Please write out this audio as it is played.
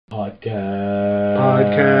Podcast.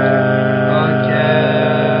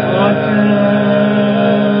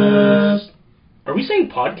 Are we saying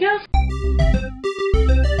podcast?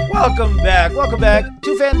 Welcome back.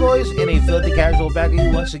 Two fanboys in a filthy casual back at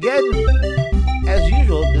you once again. As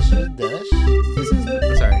usual, this is Dennis.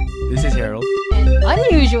 This is Harold. And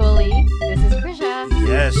unusually, this is Krisha.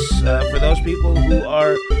 Yes, for those people who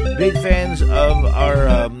are big fans of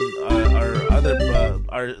our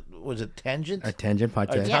was it Tangent? Our Tangent Our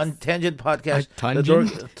podcast. Yes. Tangent podcast.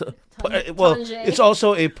 Tangent? Well, Tangent. it's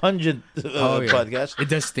also a pungent Yeah. podcast. It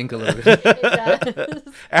does stink a little bit. It does.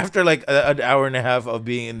 After like an hour and a half of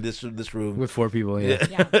being in this room. With 4 people, yeah.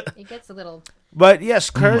 Yeah, it gets a little. But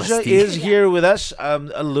yes, Kerja Musty. is here with us.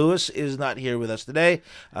 Lewis is not here with us today.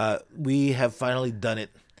 We have finally done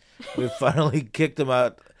it. We finally kicked him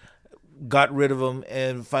out, got rid of him,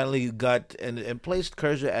 and finally got and placed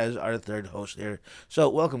Kerja as our third host here. So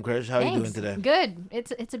welcome, Kerja. How are you doing today? Good.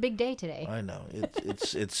 It's a big day today. I know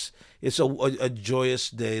it's a joyous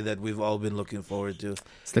day that we've all been looking forward to.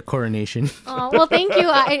 It's the coronation. Oh well, thank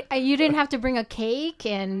you. You didn't have to bring a cake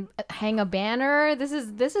and hang a banner. This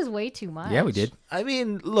is way too much. Yeah, we did. I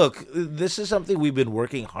mean, look, this is something we've been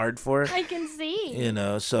working hard for. I can see. You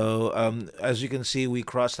know, so as you can see, we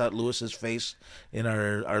crossed out Lewis's face in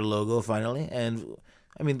our logo finally, and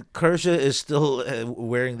I mean, Kerja is still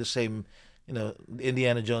wearing the same, you know,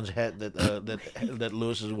 Indiana Jones hat that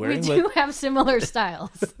Lewis is We wearing. do have similar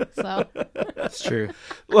styles. So It's true.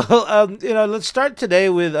 Well, you know, let's start today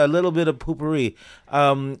with a little bit of poopery.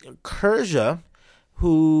 Kerja,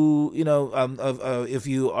 who, you know, if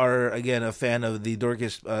you are, again, a fan of the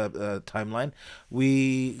Dorcas timeline,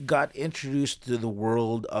 we got introduced to the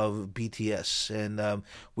world of BTS, and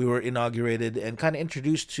we were inaugurated and kind of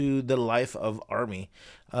introduced to the life of ARMY.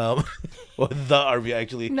 Well, the ARMY,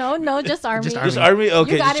 actually. no, just army. Just Just ARMY?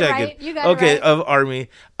 Okay, You got just it checking. right. You got it okay, right. of ARMY.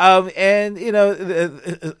 And, you know,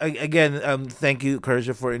 again, thank you,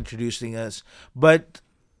 Kerja, for introducing us. But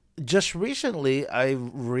just recently, I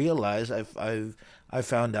realized, I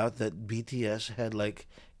found out that BTS had, like,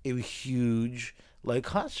 a huge, like,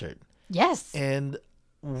 concert. Yes. And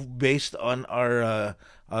based on our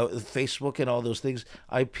Facebook and all those things,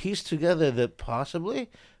 I pieced together that possibly...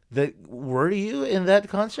 were you in that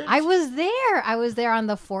concert? I was there. I was there on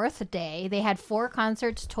the 4th day. They had 4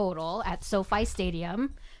 concerts total at SoFi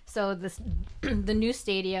Stadium. So the new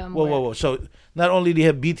stadium. Whoa. So not only do you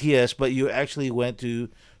have BTS, but you actually went to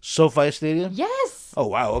SoFi Stadium? Yes. Oh,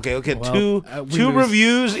 wow. Okay. Well, two we two lose.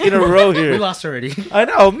 reviews in a row here. We lost already. I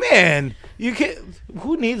know, man. You can't.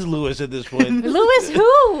 Who needs Lewis at this point? Lewis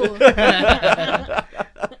who?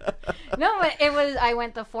 No, but it was. I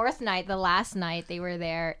went the 4th night. The last night they were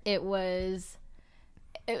there. It was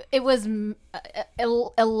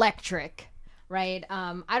electric, right?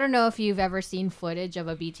 I don't know if you've ever seen footage of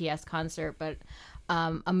a BTS concert, but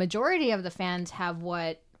a majority of the fans have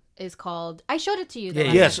what is called. I showed it to you.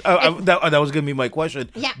 Yes. That was going to be my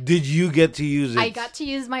question. Yeah. Did you get to use it? I got to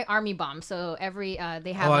use my army bomb. So every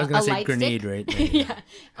they have I was a going to say light grenade, stick. right? Yeah,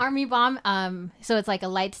 army bomb. So it's like a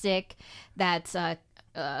light stick that's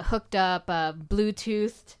hooked up,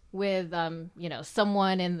 Bluetoothed with you know,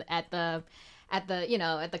 someone at the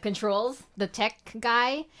controls, the tech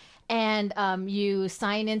guy, and you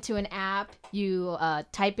sign into an app. You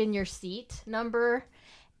type in your seat number,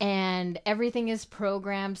 and everything is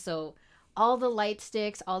programmed. So all the light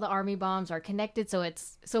sticks, all the army bombs are connected.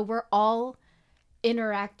 So we're all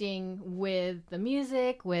interacting with the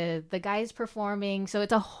music, with the guys performing. So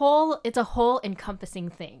it's a whole encompassing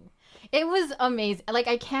thing. It was amazing. Like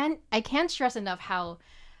I can't stress enough how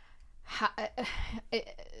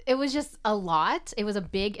it was just a lot. It was a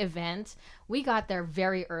big event. We got there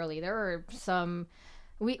very early. There were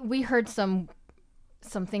we heard some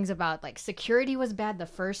things about, like, security was bad the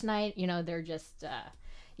first night. You know, they're just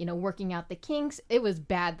working out the kinks. It was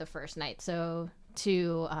bad the first night. So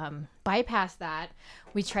to bypass that,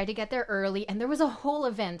 we tried to get there early, and there was a whole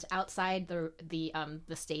event outside the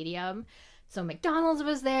stadium. So McDonald's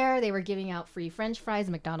was there. They were giving out free French fries.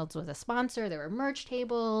 McDonald's was a sponsor. There were merch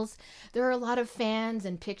tables. There were a lot of fans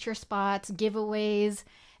and picture spots, giveaways.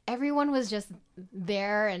 Everyone was just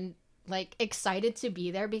there and, like, excited to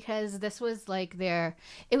be there because this was like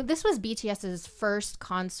this was BTS's first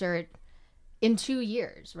concert in 2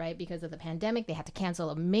 years, right? Because of the pandemic, they had to cancel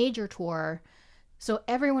a major tour. So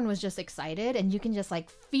everyone was just excited, and you can just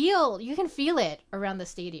feel it around the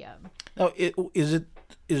stadium. Now, is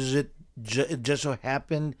it just so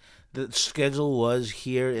happened that the schedule was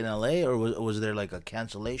here in LA, or was there like a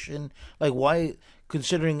cancellation? Like, why,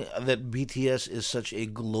 considering that BTS is such a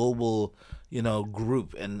global,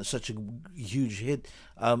 group and such a huge hit.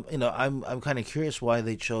 I'm kind of curious why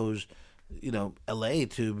they chose, LA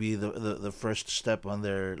to be the first step on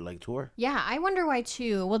their tour. Yeah, I wonder why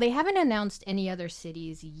too. Well, they haven't announced any other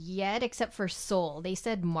cities yet except for Seoul. They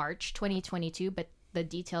said March 2022, but the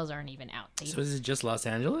details aren't even out. So is it just Los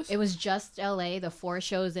Angeles? It was just LA, the 4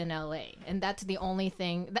 shows in LA. And that's the only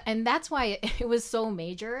thing. And that's why it was so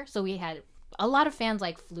major. So we had a lot of fans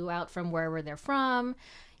flew out from wherever they're from,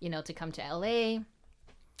 to come to LA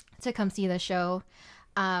to come see the show.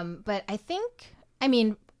 But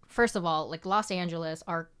first of all, Los Angeles,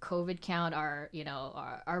 our COVID count, our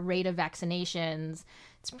rate of vaccinations,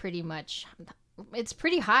 it's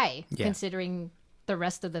pretty high considering the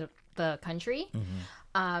rest of the country.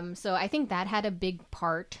 Mm-hmm. So I think that had a big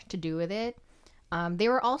part to do with it. They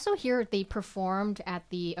were also here. They performed at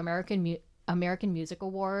the American Music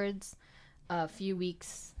Awards a few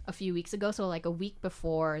weeks ago. So a week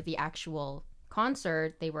before the actual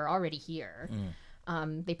concert, they were already here.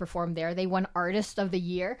 They performed there. They won Artist of the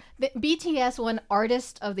Year. BTS won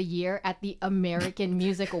Artist of the Year at the American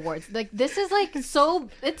Music Awards. This is so,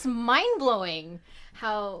 it's mind blowing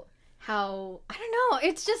how I don't know.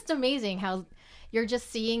 It's just amazing how you're just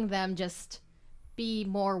seeing them just be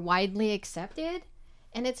more widely accepted.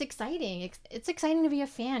 And it's exciting. It's exciting to be a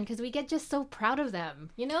fan because we get just so proud of them.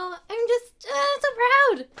 I'm just so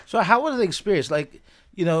proud. So how was the experience?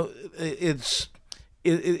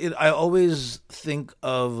 I always think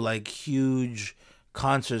of huge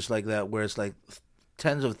concerts like that where it's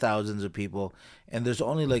tens of thousands of people and there's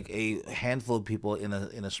only a handful of people in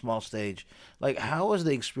a small stage. How was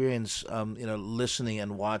the experience listening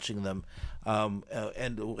and watching them and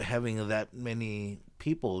having that many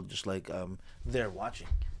people just there watching?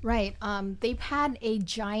 Right. They've had a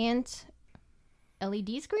giant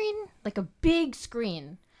LED screen, a big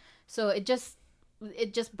screen. So it just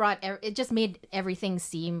made everything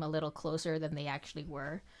seem a little closer than they actually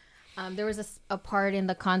were. There was a part in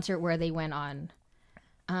the concert where they went on,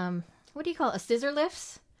 what do you call it? A scissor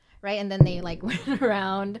lifts, right? And then they went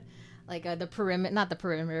around the perimeter, not the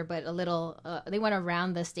perimeter, but a little, they went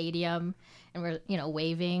around the stadium and were,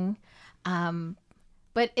 waving.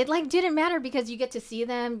 But it didn't matter because you get to see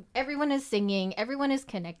them. Everyone is singing. Everyone is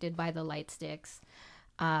connected by the light sticks.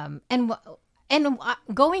 And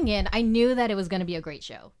going in, I knew that it was going to be a great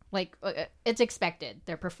show. It's expected.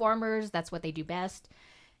 They're performers. That's what they do best.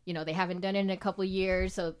 They haven't done it in a couple of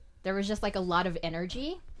years. So there was just a lot of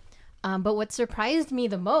energy. But what surprised me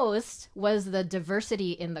the most was the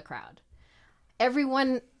diversity in the crowd.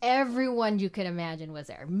 Everyone you could imagine was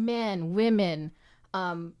there. Men, women,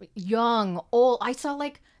 young, old. I saw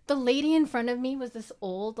the lady in front of me was this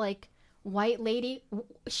old white lady.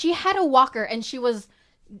 She had a walker and she was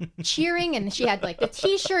cheering and she had the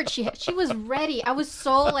t-shirt. She was ready. I was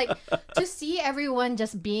so to see everyone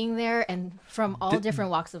just being there and from all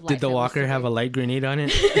different walks of life. Did the walker have a light grenade on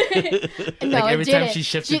it? No, every time she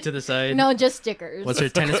shifted to the side? No, just stickers. Was her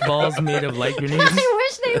tennis balls made of light grenades? I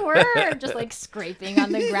wish they were just scraping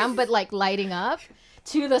on the ground, but lighting up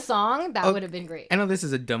to the song. That would have been great. I know this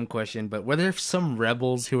is a dumb question, but were there some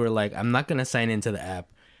rebels who were I'm not gonna sign into the app,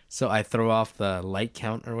 so I throw off the light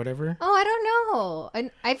count or whatever? Oh, I don't know. I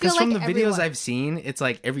feel because from the videos I've seen, it's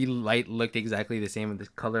every light looked exactly the same with the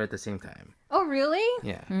color at the same time. Oh, really?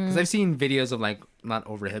 Yeah, because I've seen videos of not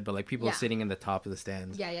overhead, but people sitting in the top of the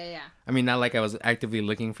stands. Yeah. I mean, not I was actively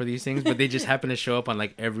looking for these things, but they just happen to show up on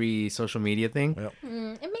every social media thing. Yep.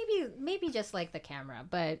 And maybe just the camera,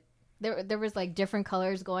 but there was different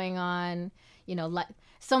colors going on.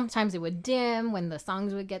 Sometimes it would dim when the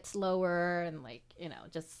songs would get slower, and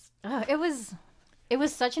it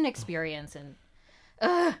was such an experience. And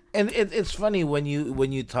it's funny when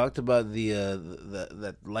you talked about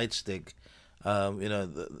that light stick,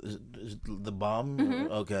 the bomb.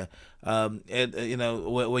 Mm-hmm. Okay,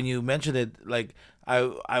 when you mentioned it,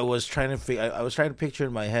 I was trying to picture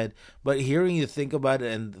in my head, but hearing you think about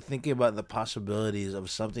it and thinking about the possibilities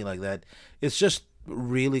of something like that, it's just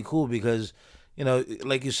really cool because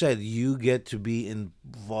like you said, you get to be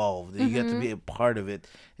involved, you get to be a part of it,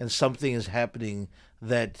 and something is happening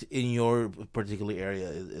that in your particular area,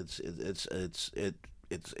 it's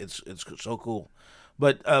so cool.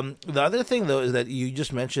 But the other thing though is that you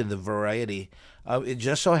just mentioned the variety. It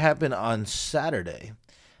just so happened on Saturday,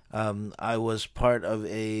 I was part of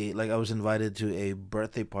I was invited to a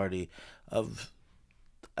birthday party of,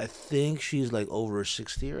 I think she's over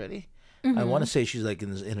 60 already. Mm-hmm. I want to say she's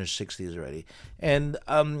in her 60s already, and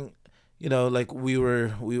we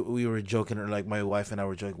were joking, or my wife and I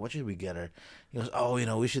were joking, what should we get her? He goes, oh,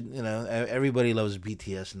 we should, everybody loves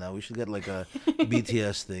BTS now, we should get a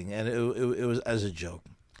BTS thing, and it was as a joke.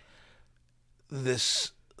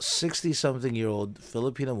 this 60-something-year-old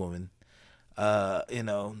Filipino woman, you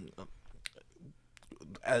know,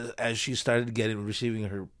 as she started receiving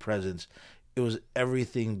her presents, it was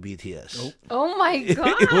everything BTS. Oh my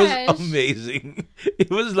gosh. It was amazing. It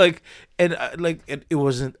was like, and it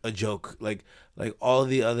wasn't a joke. Like all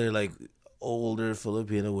the other like older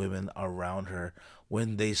Filipino women around her,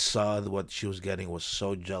 when they saw what she was getting, was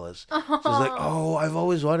so jealous. She was like, "Oh, I've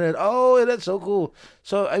always wanted. Oh, that's so cool."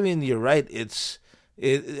 So I mean, you're right.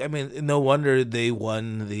 I mean, no wonder they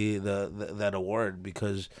won that award,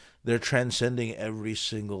 because they're transcending every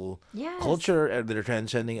single Yes. culture, and they're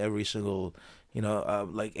transcending every single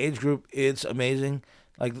like age group. It's amazing.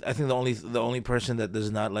 Like, I think the only person that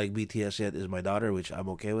does not like BTS yet is my daughter, which I'm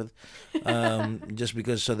okay with, just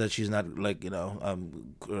because, so that she's not like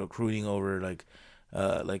crooning over like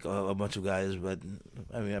a bunch of guys. But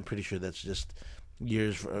I mean, I'm pretty sure that's just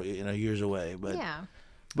years away. But Yeah.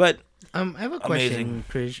 but I have a question, Amazing.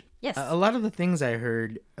 Krish. Yes. A lot of the things I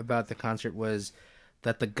heard about the concert was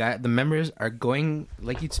that the members are going,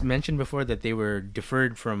 like you mentioned before, that they were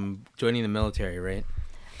deferred from joining the military, right?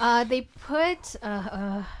 They put.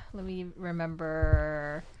 Let me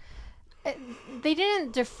remember. They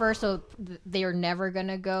didn't defer, so they are never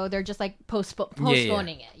gonna go. They're just like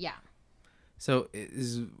postponing it. Yeah. So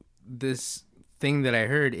is this thing that I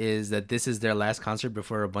heard is that this is their last concert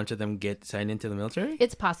before a bunch of them get signed into the military?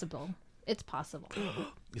 It's possible. It's possible.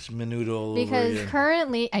 it's menudo all over Because again.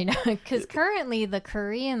 currently the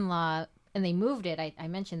Korean law, and they moved it. I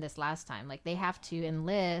mentioned this last time. Like, they have to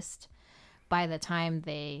enlist by the time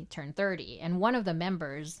they turn 30, and one of the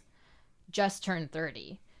members just turned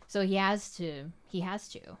 30, so he has to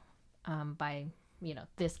by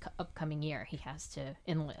this upcoming year he has to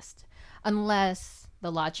enlist, unless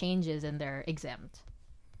the law changes and they're exempt.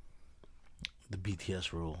 The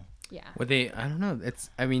BTS rule. Yeah. Well, I don't know.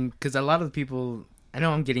 Because a lot of the people, I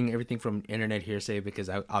know I'm getting everything from internet hearsay, because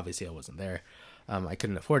obviously I wasn't there. I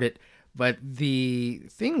couldn't afford it. But the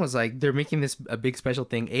thing was, like, they're making this a big special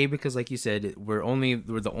thing. Because, like you said, we're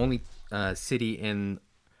the only city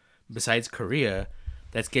besides Korea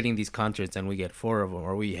that's getting these concerts, and we get 4 of them,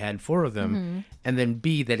 or we had 4 of them. Mm-hmm. And then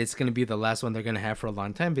B, that it's going to be the last one they're going to have for a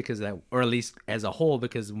long time, because or at least as a whole,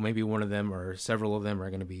 because maybe one of them or several of them are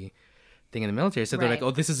going to be thing in the military. So they're like, Right.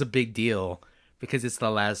 oh, this is a big deal, because it's their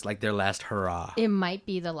last hurrah It might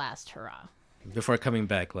be the last hurrah. before coming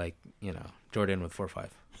back, like, Jordan with 4-5.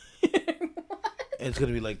 It's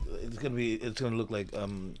gonna look like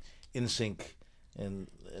NSYNC and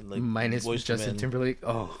like Minus Boyz II Justin Men. Timberlake.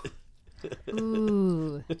 Oh,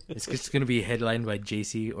 Ooh. it's just going to be headlined by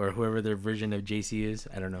JC, or whoever their version of JC is.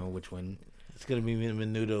 I don't know which one. It's gonna be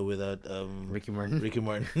menudo without Ricky Martin. Ricky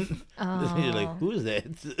Martin. Oh. You're like, who is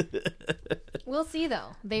that? We'll see,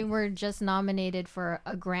 though. They were just nominated for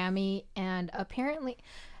a Grammy, and apparently,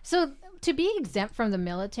 so to be exempt from the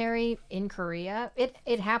military in Korea,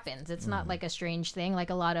 it happens. It's not like a strange thing.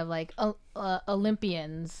 Like, a lot of like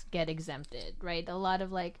Olympians get exempted, right? A lot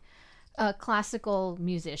of like classical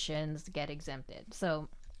musicians get exempted. So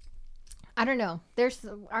I don't know.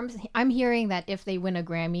 I'm hearing that if they win a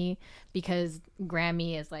Grammy, because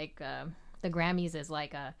Grammy is like the Grammys is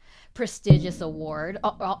like a prestigious award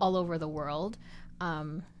all over the world,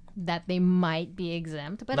 that they might be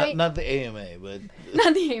exempt. But not the AMA, but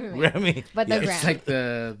not the AMA, Grammy. but the Yeah. Grammy. It's like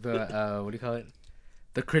the what do you call it?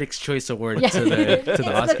 The Critics' Choice Award Yeah. to the It's the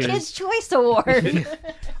Oscars. Kids' Choice Award.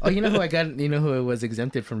 Oh, you know who was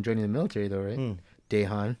exempted from joining the military, though, right?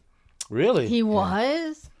 Daehan. Really? He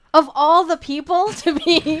was, of all the people to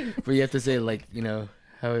be. But you have to say, like,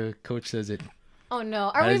 how a coach says it. Oh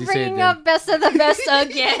no! How Are does we he say it bringing then? up Best of the Best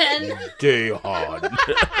again? Daehan.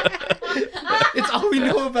 It's all we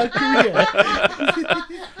know about Korea.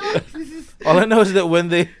 All I know is that when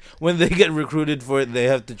they get recruited for it, they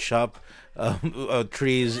have to chop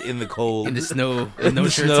trees in the cold, In the snow, with in no the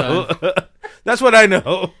shirts snow. on. That's what I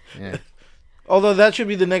know. Yeah. Although that should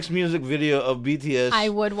be the next music video of BTS. I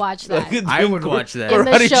would watch that. I would watch that. In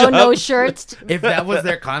the Karate show, chop. no shirts. If that was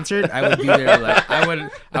their concert, I would be there. Like, I would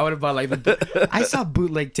have bought like I saw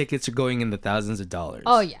bootleg tickets going in the thousands of dollars.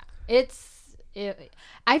 Oh yeah,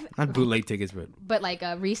 I've Not bootleg tickets, but like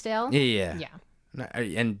a resale. yeah. No,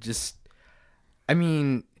 and just, I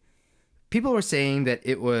mean, people were saying that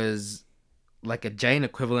it was like a giant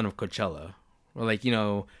equivalent of Coachella, or like,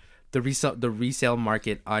 the resale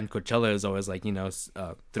market on Coachella is always like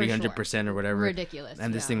 300% or whatever. Ridiculous.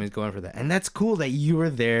 And this yeah. thing was going for that, and that's cool that you were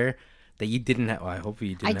there. That you didn't have. Well, I hope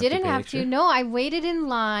you didn't. I didn't pay have extra. to. No, I waited in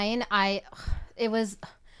line. It was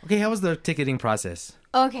Okay, how was the ticketing process?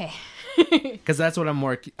 okay. Because that's what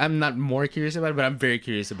I'm not more curious about, but I'm very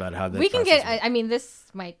curious about how that. We can process get. I mean, this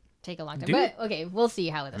might take a long time. Do But okay, we'll see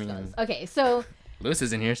how this goes. Okay, so Lewis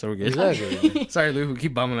isn't here, so we're good. Exactly. Sorry, Lou, we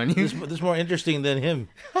keep bombing on you. This is more interesting than him.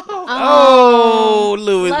 Oh,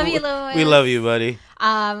 Louis. Love you, Louis. We love you, buddy.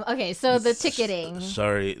 okay, so the ticketing.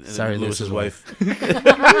 Sorry, Lewis's Lewis's wife.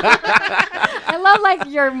 I love like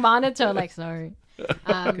your monotone, like sorry.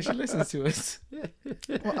 Because she listens to us.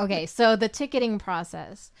 Well, okay, so the ticketing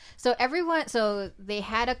process. So they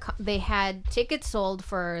had tickets sold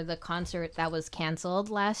for the concert that was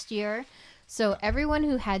canceled last year. So everyone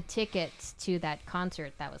who had tickets to that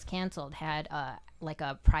concert that was canceled had like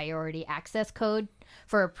a priority access code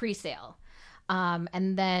for a pre-sale.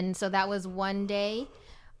 And then so that was one day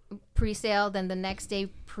pre-sale. Then the next day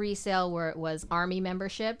pre-sale where it was Army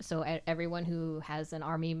membership. So everyone who has an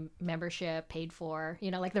Army membership paid for,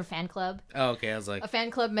 like their fan club. Oh, okay. I was like, A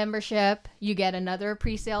fan club membership, you get another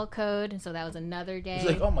pre-sale code. So that was another day. He's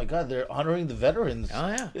like, oh my God, they're honoring the veterans. oh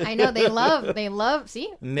yeah. I know they love.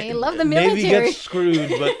 See, they love the military. Navy gets screwed,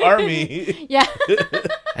 but Army, Yeah,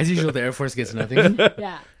 As usual, the Air Force gets nothing.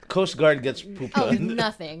 yeah. Coast Guard gets pooped Oh, on.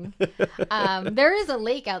 nothing. There is a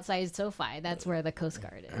lake outside SoFi. That's where the Coast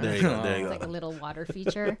Guard is. There you go. There you It's go. like a little water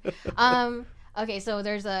feature. Okay, so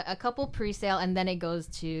there's a couple pre-sale, and then it goes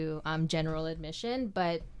to general admission.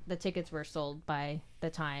 But the tickets were sold by the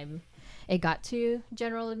time it got to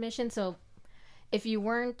general admission. So if you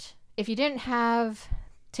didn't have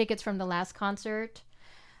tickets from the last concert,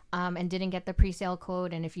 and didn't get the pre-sale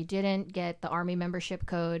code, and if you didn't get the Army membership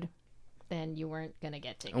code, then you weren't gonna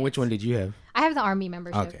get tickets. Which one did you have? I have the Army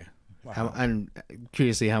membership. Okay. I'm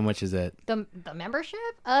curiously, how much is that? The membership?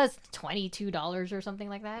 It's $22 or something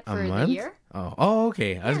like that A for month? the year. Oh,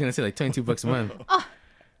 okay. I was gonna say like $22 a month.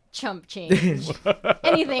 Chump change.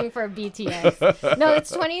 Anything for BTS. No,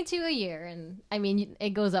 it's $22 a year, and I mean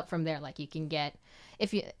it goes up from there. Like you can get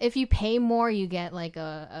if you pay more, you get like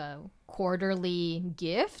a quarterly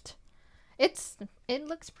gift. It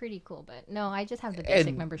looks pretty cool, but no, I just have the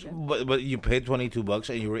basic membership. But you paid $22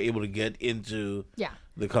 and you were able to get into Yeah,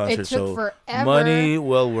 the concert. It took so forever. money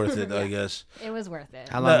well worth it, I guess. it was worth it.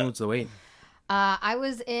 How long was the wait? I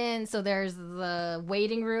was in, so there's the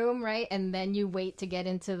waiting room, right? And then you wait to get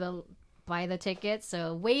into buy the tickets.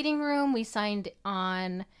 So waiting room, we signed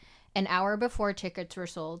on an hour before tickets were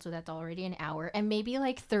sold. So that's already an hour and maybe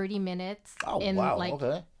like 30 minutes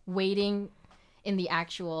Okay. waiting in the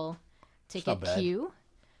actual ticket not bad. queue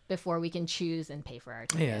before we can choose and pay for our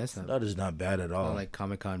tickets. Yeah, that's not That is not bad at all. not like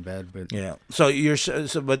Comic-Con bad, but Yeah. So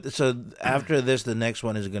so after this, the next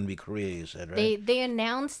one is going to be Korea. You said, right? They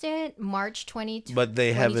announced it March 2022. But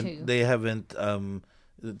they haven't.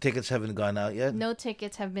 The tickets haven't gone out yet. No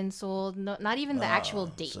tickets have been sold. No, not even the actual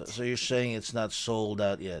date. So you're saying it's not sold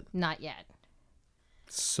out yet? Not yet.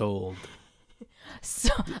 sold. So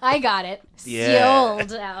I got it. Yeah.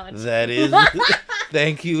 Sold out. That is.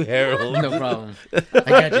 Thank you, Harold. No problem. I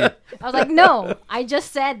got you. I was like, no, I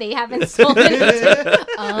just said they haven't sold it.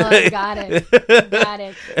 Oh, got it. Got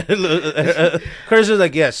it. Curse is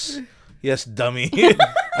like, yes, dummy.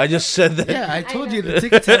 I just said that. Yeah, I told know. you the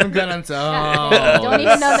tickets haven't gone on sale. Don't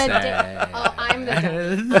even know the date. Oh, I'm the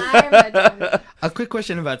dummy. I'm the dummy. A quick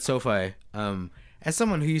question about SoFi. As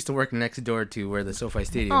someone who used to work next door to where the SoFi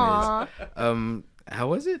Stadium Aw. is, how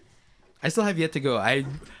was it? I still have yet to go.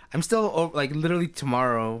 I'm still like literally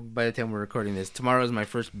tomorrow. By the time we're recording this, tomorrow is my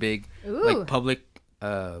first big Ooh. like public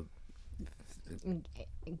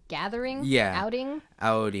Gathering? Yeah.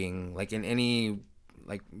 Outing? like in any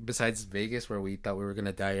like besides Vegas where we thought we were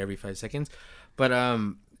gonna die every 5 seconds. But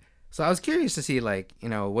so I was curious to see like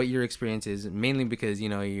what your experience is, mainly because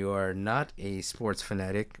you are not a sports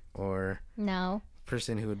fanatic or No.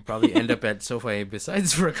 person who would probably end up at SoFi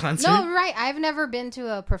besides for a concert. No, right. I've never been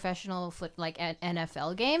to a professional an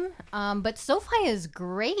NFL game. But SoFi is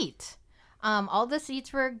great. All the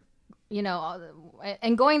seats were,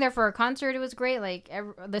 and going there for a concert, it was great. Like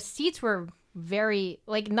the seats were very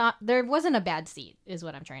there wasn't a bad seat, is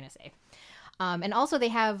what I'm trying to say. And also they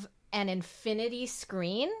have an infinity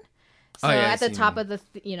screen. So at the top of at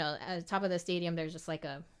the top of the stadium, there's just like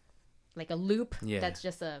a loop that's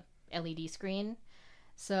just a LED screen.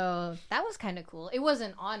 So that was kind of cool. It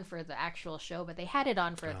wasn't on for the actual show, but they had it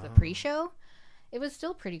on for the pre-show. It was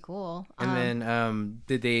still pretty cool. And then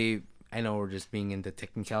did they? I know we're just being into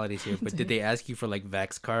technicalities here, but did they ask you for like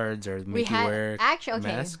Vax cards or make you wear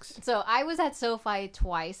masks? So I was at SoFi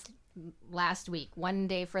twice last week. One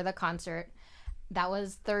day for the concert. That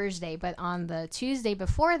was Thursday, but on the Tuesday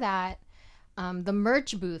before that, the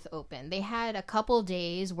merch booth opened. They had a couple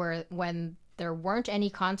days when there weren't any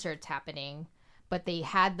concerts happening, but they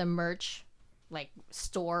had the merch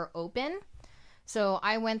store open. So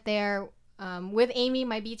I went there with Amy,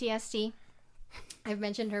 my BTST, I've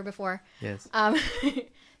mentioned her before. Yes.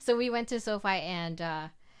 So we went to SoFi and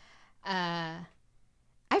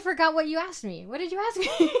I forgot what you asked me. What did you ask me?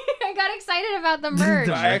 I got excited about the merch.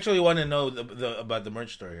 I actually want to know about the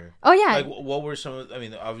merch store here. Oh yeah. Like, what were some of? I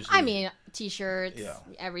mean, obviously. I mean, t-shirts, Yeah.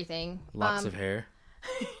 everything. Locks of hair.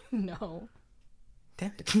 No.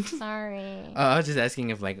 Damn it. Sorry. I was just asking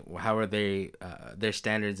if like how are they their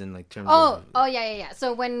standards in like terms Oh, of yeah.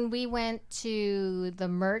 So when we went to the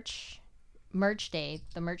merch day,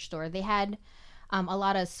 the merch store, they had a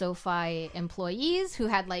lot of SoFi employees who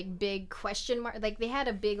had like big question mark, like they had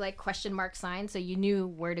a big like question mark sign, so you knew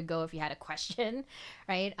where to go if you had a question,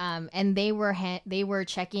 right? And they were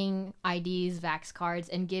checking IDs, Vax cards,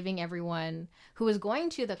 and giving everyone who was going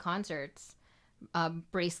to the concerts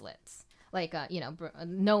bracelets. Like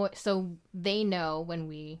so they know when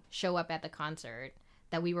we show up at the concert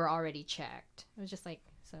that we were already checked. It was just like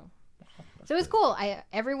so it was cool.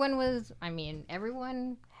 Everyone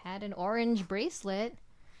had an orange bracelet.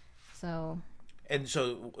 So And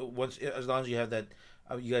so once, as long as you have that,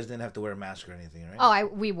 you guys didn't have to wear a mask or anything,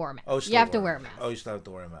 right? we wore masks. Oh, still You have to wore wear a mask. Oh, you still have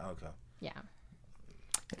to wear a mask. Okay. Yeah.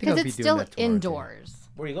 I think I'll Because be it's doing still that tomorrow, too. indoors.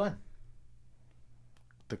 Where are you going?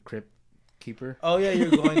 The crypt keeper. Oh yeah, you're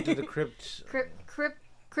going to the crypt.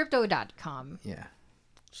 Crypto.com. Yeah.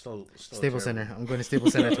 Still Staples terrible. Center. I'm going to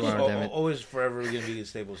Staples Center tomorrow. Damn it. Always forever gonna be at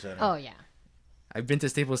Staples Center. Oh yeah. I've been to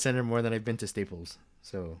Staples Center more than I've been to Staples.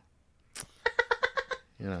 So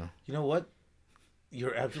you know. You know what?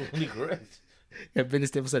 You're absolutely correct. I've been to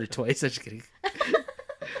Staples Center twice. I'm just kidding.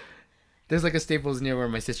 There's like a Staples near where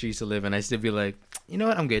my sister used to live, and I used to be like, you know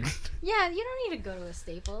what, I'm good. Yeah, you don't need to go to a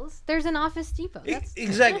Staples. There's an Office Depot. That's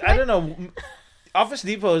Exactly. I don't know. Office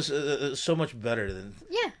Depot is so much better than.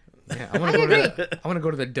 yeah. Yeah, I want to go to. I want to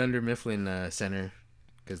go to the Dunder Mifflin Center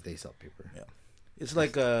because they sell paper. Yeah. It's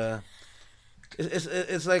like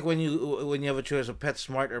it's like when you have a choice of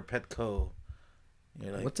PetSmart or Petco.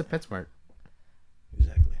 You're like, What's a PetSmart?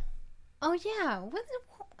 exactly. Oh yeah.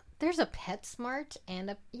 There's a PetSmart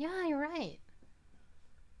and a yeah. You're right.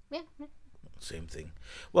 Yeah. Same thing.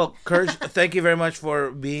 Well, Kurj, thank you very much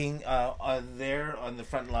for being there on the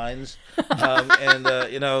front lines, and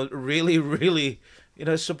really, really,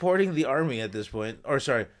 supporting the army at this point. Or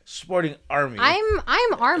sorry, supporting army. I'm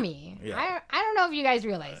Army. Yeah. I don't know if you guys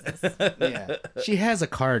realize this. Yeah, she has a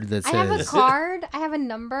card that says. I have a card. I have a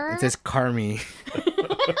number. It says Carmi.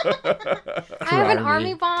 I have an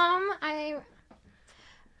Army. Army bomb.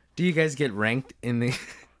 Do you guys get ranked in the?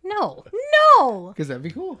 No. Because that'd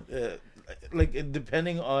be cool. Like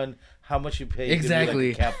depending on how much you pay. You could be Exactly.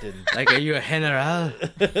 like a captain. Like, are you a general?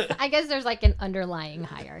 I guess there's like an underlying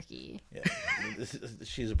hierarchy. Yeah.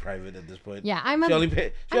 She's a private at this point. Yeah, She only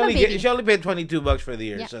paid. I'm a baby. She only paid $22 for the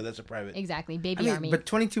year, Yeah. so that's a private. Exactly, I baby mean, Army. but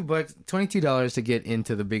 $22 to get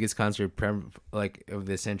into the biggest concert of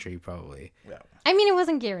the century, probably. Yeah. I mean, it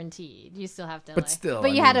wasn't guaranteed. You still have to. But still,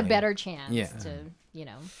 But I you had mean, a like, better chance yeah. to,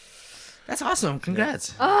 That's awesome.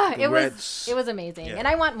 Congrats. Oh, Congrats. it was amazing, Yeah. and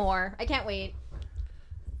I want more. I can't wait.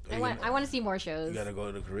 You I want to see more shows. You gotta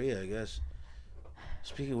go to Korea, I guess.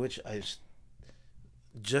 Speaking of which,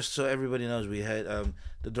 just so everybody knows, we had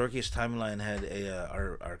the Dorkiest Timeline had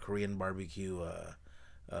our Korean barbecue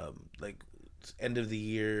like end of the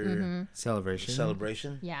year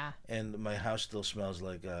celebration. Yeah. And my house still smells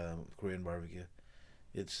like Korean barbecue.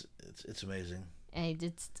 It's amazing. And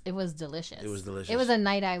it was delicious. It was delicious. It was a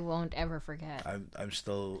night I won't ever forget. I'm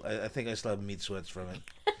still. I think I still have meat sweats from it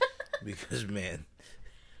because man,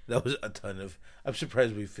 that was a ton of. I'm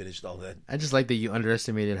surprised we finished all that. I just like that you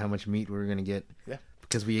underestimated how much meat we were gonna get. Yeah.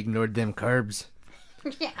 Because we ignored them carbs.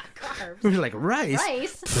 Yeah, carbs. We were like rice.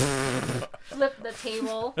 Rice. Flip the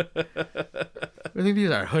table. I think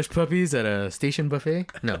these are hush puppies at a station buffet.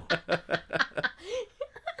 No.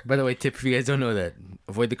 By the way, tip if you guys don't know that,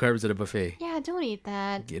 avoid the carbs at a buffet. Yeah, don't eat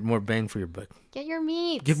that. Get more bang for your buck. Get your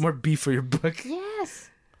meat. Get more beef for your buck. Yes.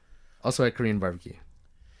 Also at Korean barbecue.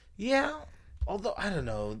 Yeah, although I don't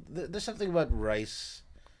know, there's something about rice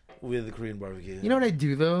with the Korean barbecue. You know what I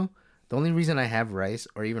do though? The only reason I have rice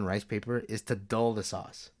or even rice paper is to dull the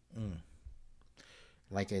sauce.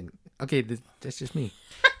 That's just me.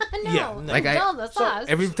 No. Yeah, no. Like Dull the sauce.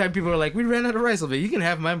 Every time people are like, "We ran out of rice," I'll be, "You can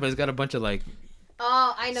have mine, but it's got a bunch of like."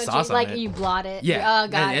 Oh, I know. Sauce on Like it. you blot it. Yeah. Oh,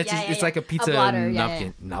 God. It's, yeah, it's yeah. like a pizza blotter.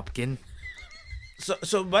 napkin. Yeah. Napkin.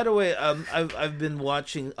 So by the way, I've been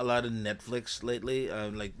watching a lot of Netflix lately.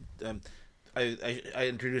 I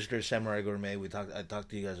introduced her to Samurai Gourmet. I talked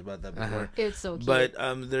to you guys about that before. It's so cute. But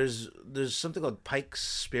there's something called Pike's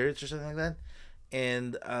Spirits or something like that,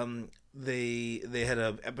 and they had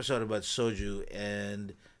an episode about soju,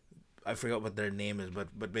 and I forgot what their name is,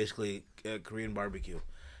 but basically Korean barbecue.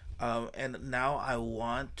 And now I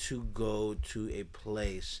want to go to a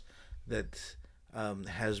place that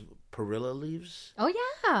has perilla leaves. Oh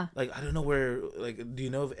yeah. Like I don't know where. Like, do you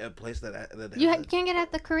know of a place that You has it? can get it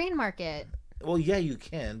at the Korean market. Well, yeah, you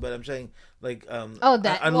can, but I'm saying like at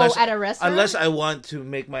a restaurant. unless I want to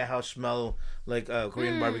make my house smell like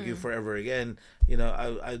Korean barbecue forever again. You know,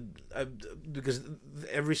 I because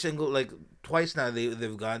every single like twice now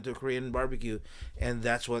they've gone to a Korean barbecue, and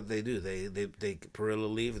that's what they do. They perilla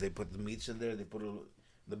leaf. They put the meats in there. They put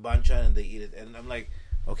the banchan and they eat it. And I'm like,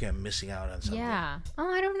 okay, I'm missing out on something. Yeah. Oh,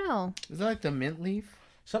 I don't know. Is that like the mint leaf?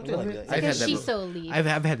 Something like that. It's like I've a had that shiso leaf.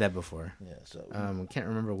 I've had that before. Yeah. So Can't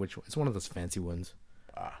remember which one. It's one of those fancy ones.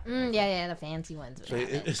 Yeah, the fancy ones. Would so have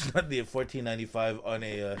it. it's not the $14.95 on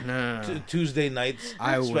a No. Tuesday nights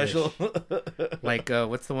I special. Like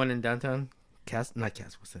what's the one in downtown? Not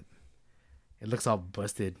Cass. What's that? It looks all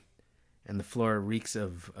busted, and the floor reeks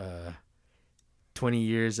of 20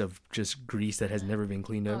 years of just grease that has never been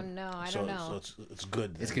cleaned Oh up. no, I don't know. So it's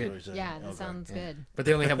good. It's that's good. what you're saying. Yeah, that Okay. sounds good. But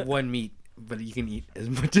they only have one meat, but you can eat as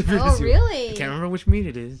much of it Oh as you really? I can't remember which meat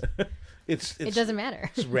it is. It's It doesn't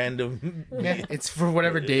matter. It's random. Yeah, it's for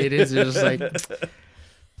whatever day it is. It's just like,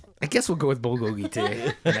 I guess we'll go with bulgogi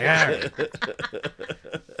today. Like,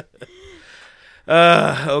 all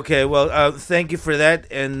right. Okay, well, thank you for that.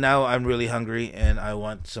 And now I'm really hungry, and I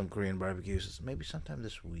want some Korean barbecues. Maybe sometime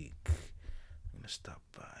this week. I'm gonna stop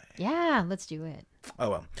by. Yeah, let's do it. Oh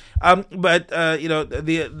well. But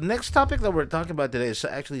the next topic that we're talking about today is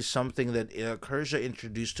actually something that Kersha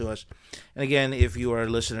introduced to us. And again, if you are a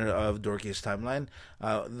listener of Dorky's Timeline,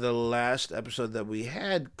 the last episode that we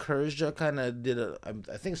had, Kersha kind of did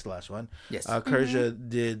I think it's the last one. Yes. Kersha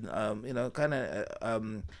did kind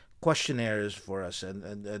of questionnaires for us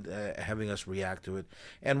and having us react to it.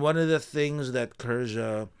 And one of the things that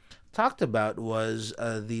Kersha talked about was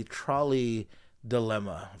the trolley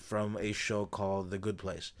dilemma from a show called The Good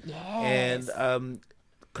Place. Yes. And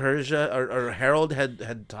Kersha or Harold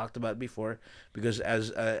had talked about it before, because as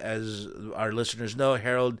our listeners know,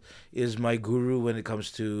 Harold is my guru when it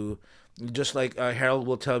comes to, just like Harold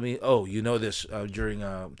will tell me, oh, you know this during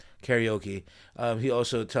karaoke. He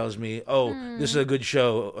also tells me, oh, this is a good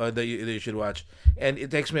show that you should watch. And it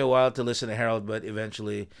takes me a while to listen to Harold, but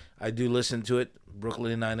eventually I do listen to it.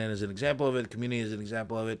 Brooklyn Nine-Nine is an example of it. Community is an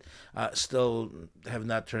example of it. Still have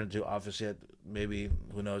not turned to Office yet. Maybe,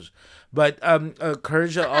 who knows. But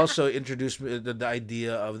Kersha also introduced me the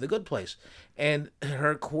idea of The Good Place. And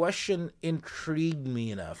her question intrigued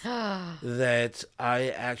me enough that I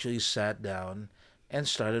actually sat down and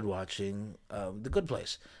started watching The Good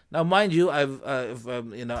Place. Now, mind you,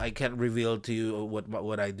 I can't reveal to you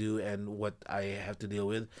what I do and what I have to deal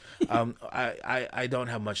with. I don't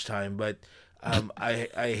have much time, but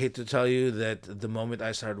I hate to tell you that the moment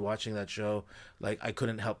I started watching that show, like, I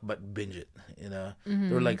couldn't help but binge it. There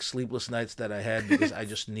were like sleepless nights that I had because I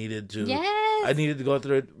just needed to. Yes. I needed to go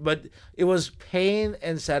through it, but it was pain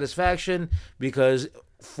and satisfaction because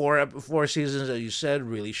four seasons, as you said,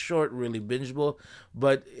 really short, really bingeable,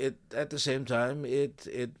 but at the same time it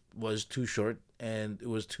was too short and it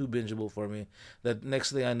was too bingeable for me. That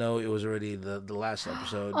next thing I know, it was already the last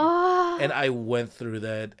episode, and I went through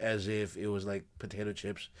that as if it was like potato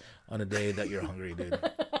chips on a day that you're hungry, dude.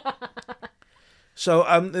 So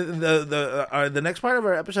the next part of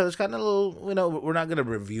our episode is kind of a little, we're not going to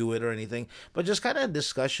review it or anything, but just kind of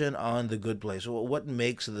discussion on The Good Place. What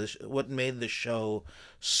made the show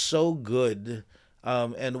so good?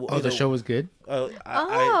 And the show was good.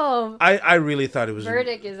 I really thought it was.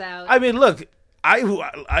 Verdict is out. I mean, look,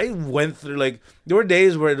 I went through, like, there were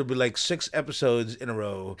days where it'll be like 6 episodes in a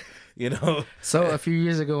row, So a few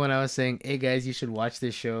years ago when I was saying, hey guys, you should watch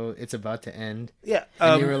this show, it's about to end. Yeah.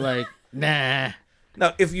 And you were like, nah.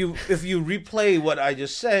 Now, if you replay what I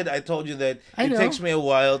just said, I told you that it takes me a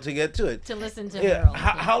while to get to it. to listen to Yeah. Harold.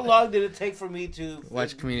 How long did it take for me to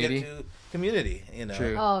Watch Community? Get to Community?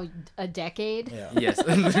 True. Oh, a decade? Yeah. Yes.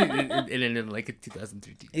 It ended like in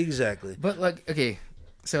 2013. Exactly. But like, okay,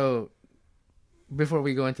 so before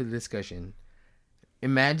we go into the discussion,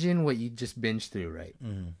 imagine what you just binged through, right?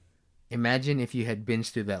 Mm-hmm. Imagine if you had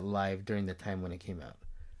binged through that live during the time when it came out.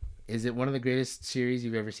 Is it one of the greatest series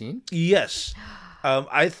you've ever seen? Yes.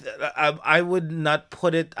 I would not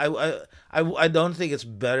put it. I don't think it's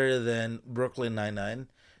better than Brooklyn Nine-Nine,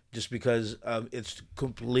 just because it's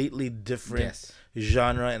completely different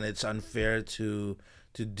genre and it's unfair to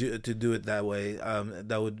do it that way.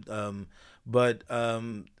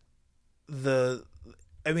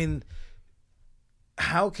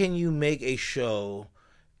 How can you make a show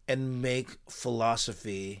and make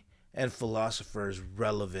philosophy and philosophers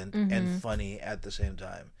relevant and funny at the same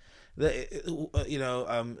time? I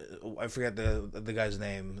forget the guy's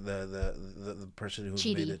name. The person who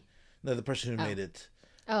Chidi. made it. No, the person who made it.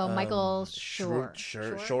 Oh, Michael Shore.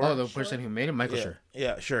 Shore. Oh, the person who made it, Michael Yeah, Schur.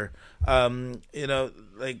 yeah, sure.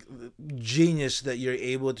 Like genius that you're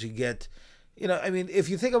able to get. I mean, if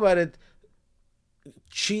you think about it,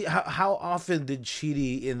 how often did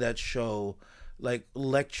Chidi in that show, like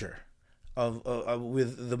lecture, of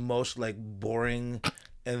with the most like boring,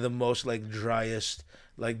 and the most like driest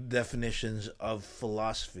like definitions of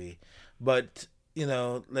philosophy, but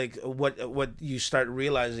like what you start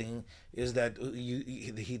realizing is that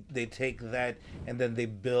they take that and then they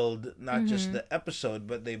build not just the episode,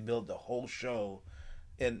 but they build the whole show.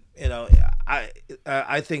 And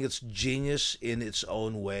I think it's genius in its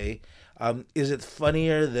own way. Is it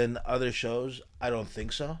funnier than other shows? I don't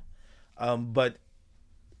think so. But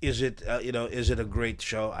is it is it a great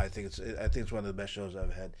show? I think it's one of the best shows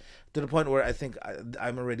I've had, to the point where I think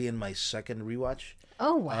I'm already in my second rewatch.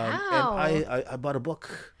 Oh wow! And I bought a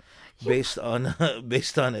book based on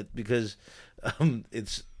based on it, because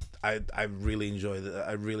it's I really enjoy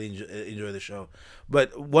enjoy the show.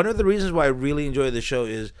 But one of the reasons why I really enjoy the show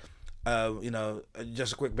is,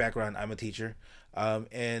 just a quick background. I'm a teacher,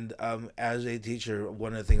 and as a teacher,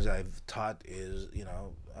 one of the things I've taught is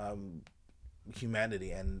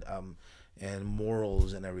humanity and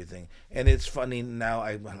morals and everything. And it's funny now.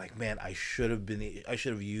 I'm like, man, I should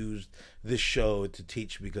have used this show to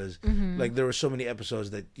teach, because like there were so many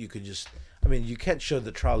episodes that you could just. I mean, you can't show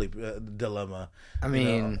the trolley dilemma. I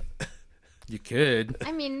mean, you could.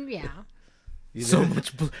 I mean, yeah. So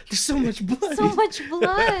much blood. There's so much blood. So much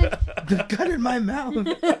blood. The cut in my mouth.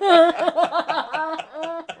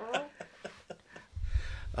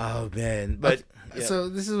 Oh man, but yeah. So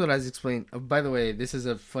this is what I was explaining. By the way, this is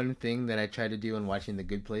a fun thing that I try to do when watching The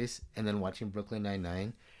Good Place and then watching Brooklyn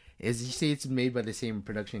Nine-Nine. Is you see it's made by the same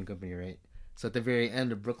production company, right? So at the very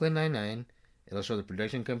end of Brooklyn Nine-Nine, it'll show the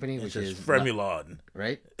production company, which is Fremulon,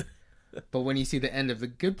 right? But when you see the end of The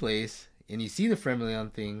Good Place and you see the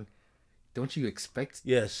Fremulon thing, don't you expect?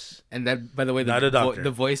 Yes. And that, by the way, Not a doctor.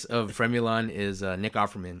 The voice of Fremulon is Nick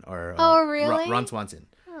Offerman or Oh, really? Ron Swanson.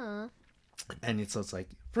 Huh. And it's like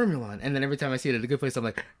Fremulon, and then every time I see it at A Good Place, I'm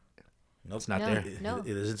like, nope, it's not No. there. No.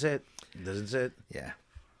 It doesn't say it. It doesn't say it. Yeah,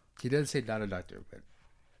 he does say not a doctor, but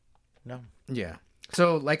No. yeah.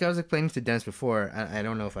 So, like I was explaining to Dennis before, I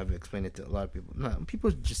don't know if I've explained it to a lot of people. No, people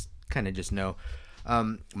just kind of just know.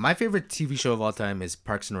 My favorite TV show of all time is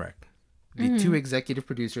Parks and Rec. The two executive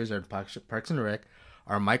producers are Parks and Rec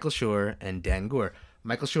are Michael Schur and Dan Gore.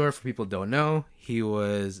 Michael Schur, for people who don't know, he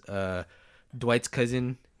was Dwight's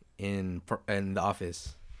cousin in The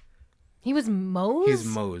Office. He was Mose? He was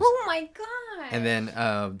Mose. Oh my god. And then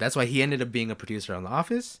that's why he ended up being a producer on The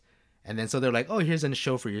Office. And then so they're like, oh, here's a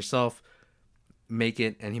show for yourself. Make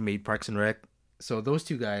it. And he made Parks and Rec. So those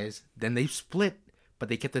two guys, then they split, but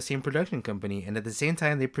they kept the same production company. And at the same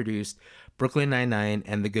time, they produced Brooklyn Nine-Nine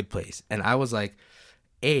and The Good Place. And I was like,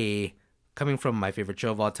 coming from my favorite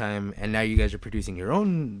show of all time, and now you guys are producing your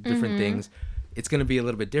own different things, it's going to be a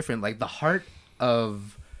little bit different. Like the heart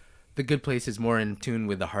of The Good Place is more in tune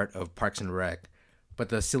with the heart of Parks and Rec, but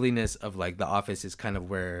the silliness of like The Office is kind of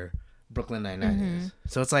where Brooklyn Nine-Nine is.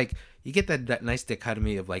 So it's like you get that nice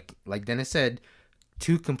dichotomy of like Dennis said,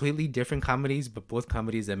 two completely different comedies, but both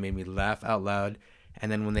comedies that made me laugh out loud.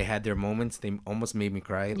 And then when they had their moments, they almost made me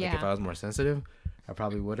cry. Like Yeah. if I was more sensitive, I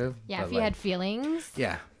probably would have. Yeah, But, if you like, had feelings.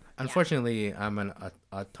 yeah. Unfortunately, I'm an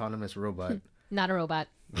autonomous robot. Not a robot.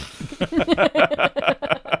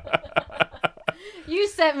 You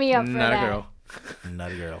set me up for Not that. a girl.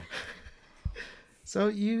 Not a girl. So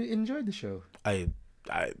you enjoyed the show. I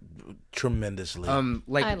tremendously.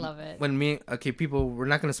 Like I love it. When people, we're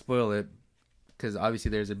not gonna spoil it because obviously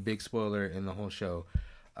there's a big spoiler in the whole show.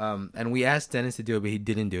 And we asked Dennis to do it, but he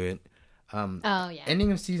didn't do it. Oh yeah.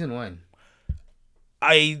 Ending of season 1.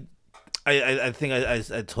 I think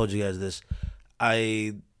I told you guys this.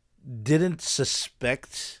 I didn't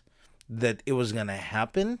suspect that it was gonna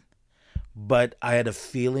happen, but I had a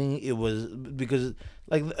feeling it was, because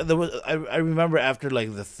like there was. I remember after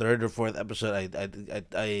like the third or fourth episode,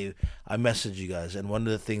 I messaged you guys, and one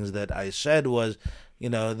of the things that I said was,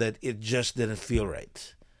 that it just didn't feel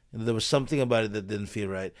right. There was something about it that didn't feel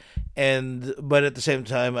right, but at the same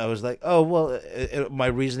time, I was like, oh well. My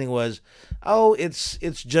reasoning was, it's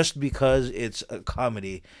just because it's a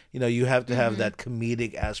comedy. You have to have that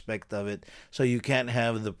comedic aspect of it, so you can't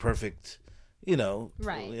have the perfect.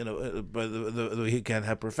 Right. But he can't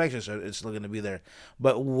have perfection, so it's still going to be there.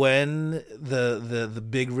 But when the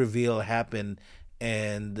big reveal happened,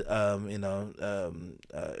 and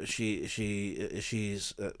she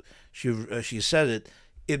said it.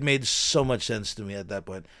 it made so much sense to me at that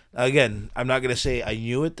point. Again, I'm not gonna say I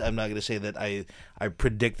knew it. I'm not gonna say that I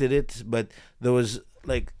predicted it, but there was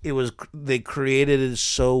like they created it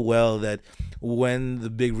so well that when the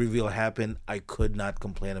big reveal happened, I could not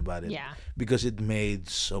complain about it. Yeah. Because it made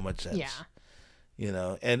so much sense. Yeah. You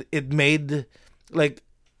know, and it made like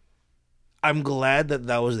I'm glad that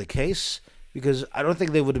that was the case because I don't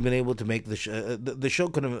think they would have been able to make the show. The show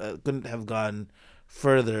couldn't have gone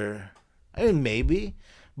further. I mean, maybe,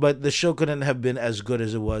 but the show couldn't have been as good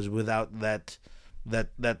as it was without that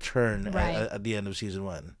turn Right. at the end of season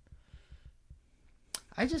 1.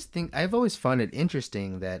 I just think I've always found it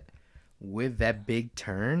interesting that with that big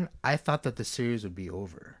turn, I thought that the series would be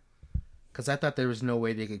over because I thought there was no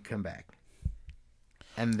way they could come back.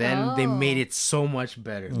 And then they made it so much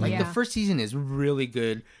better. Like the Yeah. first season is really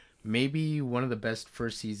good, maybe one of the best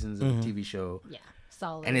first seasons of a TV show. Yeah.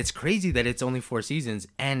 Solid. And it's crazy that it's only 4 seasons,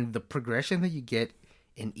 and the progression that you get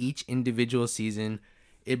in each individual season,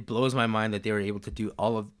 it blows my mind that they were able to do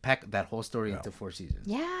pack that whole story into 4 seasons.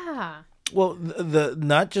 yeah. Well, the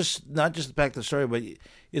not just back to the story, but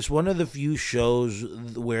it's one of the few shows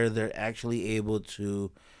where they're actually able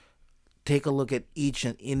to take a look at each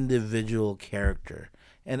and individual character,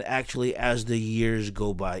 and actually, as the years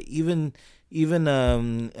go by, even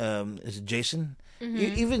is it Jason?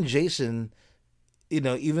 Even Jason, you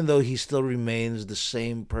know, even though he still remains the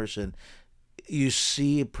same person, you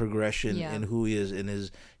see progression Yeah. in who he is in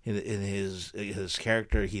his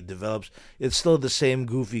character. He develops. It's still the same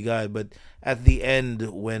goofy guy, but at the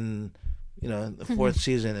end, when you know the 4th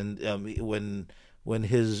season, and when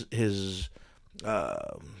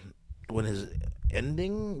his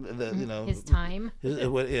ending, you know, His time.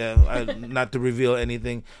 not to reveal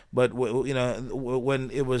anything, but you know,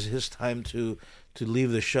 when it was his time to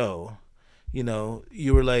leave the show, you know,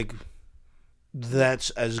 you were like, that's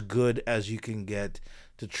as good as you can get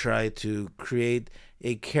to try to create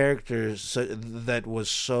a character that was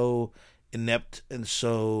so inept and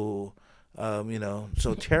so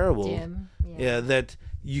so terrible. Dim. Yeah, that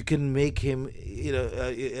you can make him, you know,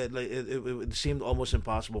 it seemed almost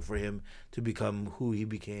impossible for him to become who he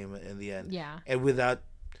became in the end. Yeah. And without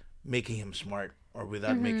making him smart or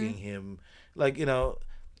without making him, like, you know,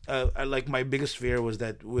 like my biggest fear was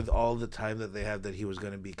that with all the time that they have, that he was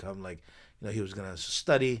going to become like, you know, he was going to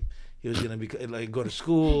study, he was going to be like go to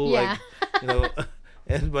school, Yeah. like, you know,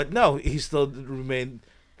 but no, he still remained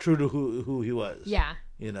true to who he was. Yeah.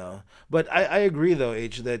 You know, but I agree though,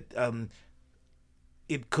 H, that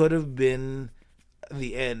it could have been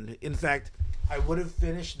the end. In fact, I would have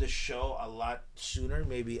finished the show a lot sooner,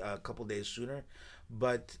 maybe a couple days sooner.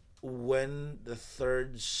 But when the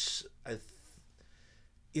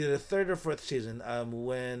either the 3rd or 4th season,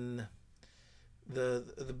 when the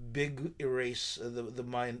big erase, the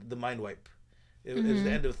mind wipe, it was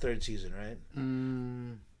the end of 3rd season, right?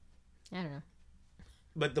 I don't know.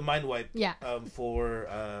 But the mind wipe, Yeah. For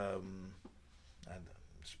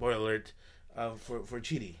spoiler alert, for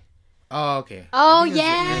Chidi. Oh, okay. Oh I think it's-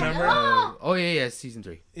 yeah. remember? Oh, yeah, season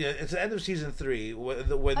 3. Yeah, it's the end of season 3 when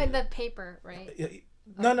The paper, right?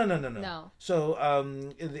 No. No. So,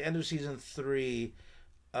 in the end of season 3,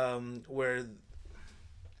 where,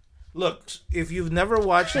 look, if you've never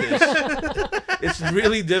watched this, it's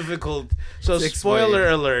really difficult. So, To spoiler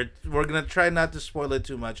explain. alert. We're gonna try not to spoil it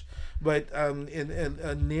too much, but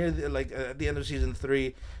in near at the end of season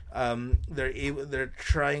 3, they're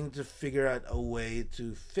trying to figure out a way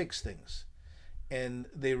to fix things, and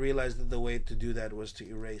they realized that the way to do that was to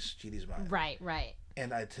erase Chidi's mind. Right. Right.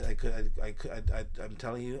 And I'm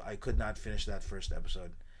telling you, I could not finish that first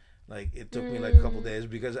episode. Like, it took me like a couple days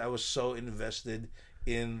because I was so invested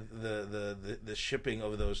in the shipping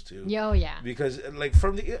of those two. Yo, yeah. Because like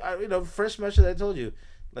from the first match that I told you,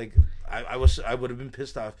 like I would have been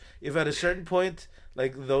pissed off if at a certain point,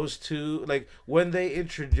 like those two, like when they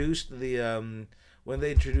introduced the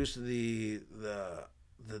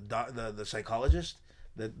psychologist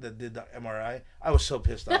that did the MRI, I was so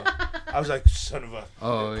pissed off. I was like, son of a.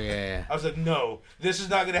 Oh, yeah. I was like, no, this is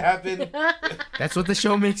not gonna happen. That's what the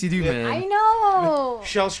show makes you do, man. I know.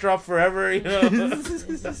 Shell strop forever, you know.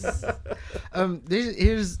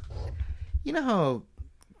 Here's, you know how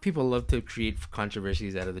people love to create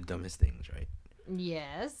controversies out of the dumbest things, right?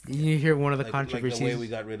 Yes. You hear one of the like controversies. the way we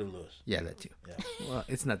got rid of Lewis. Yeah, that too. Yeah. Well,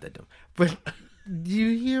 it's not that dumb. But do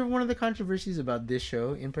you hear one of the controversies about this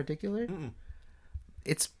show in particular? Mm-mm.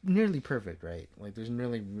 It's nearly perfect, right? Like, there's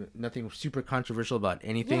nearly nothing super controversial about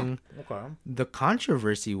anything. Okay. The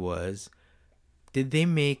controversy was, did they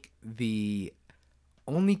make the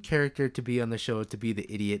only character to be on the show to be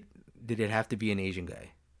the idiot? Did it have to be an Asian guy?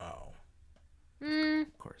 Oh. Mm,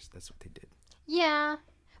 Of course, that's what they did. yeah.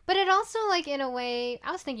 But it also, like, in a way,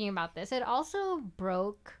 I was thinking about this. It also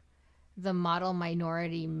broke the model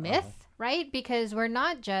minority myth, right? Because we're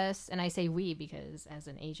not just, and I say we because as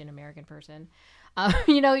an Asian American person,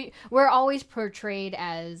 we're always portrayed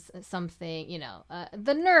as something,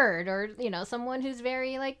 the nerd, or, someone who's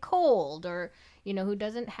very, like, cold, or, who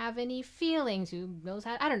doesn't have any feelings, who knows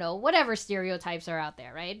how, I don't know, whatever stereotypes are out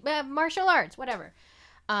there, right? Martial arts, whatever.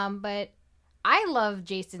 But I love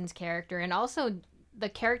Jason's character, and also the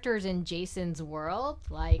characters in Jason's world,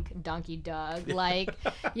 like Donkey Doug, like,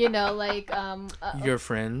 Your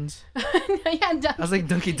friends. Yeah, I was like,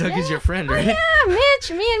 Donkey Doug is your friend, right? Oh, yeah, Mitch.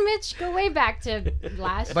 Me and Mitch go way back to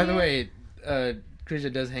last year. By the way,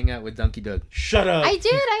 Krisha does hang out with Donkey Doug. Shut up. I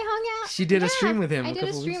did. I hung out. She did a stream with him. I did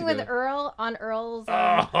a stream with Earl on Earl's. It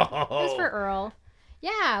Oh. was for Earl.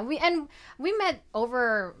 Yeah, we met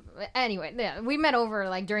over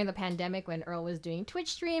like during the pandemic when Earl was doing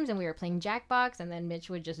Twitch streams and we were playing Jackbox, and then Mitch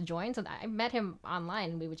would just join. So I met him online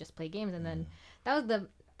and we would just play games, and then that was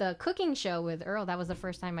the cooking show with Earl. That was the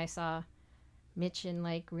first time I saw Mitch in,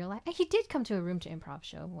 like, real life. He did come to a Room to Improv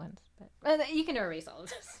show once, but you can erase all of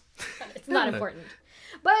this. It's not important.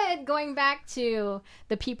 But going back to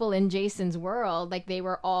the people in Jason's world, like, they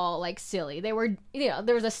were all, like, silly. They were,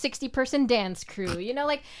 there was a 60-person dance crew.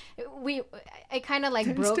 Like, I kind of,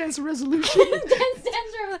 like, broke. Dance resolution.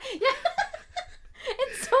 Yeah.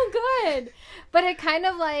 It's so good. But it kind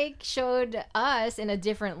of, like, showed us in a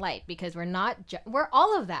different light, because we're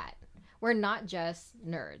all of that. We're not just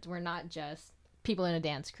nerds. We're not just people in a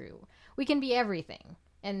dance crew. We can be everything.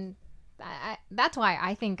 And that's why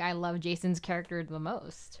I think I love Jason's character the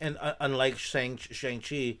most. And unlike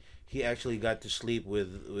Shang-Chi, he actually got to sleep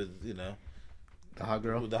with the hot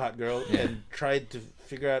girl. with the hot girl, and tried to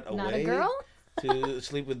figure out a Not way a girl? to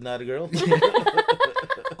sleep with not a girl.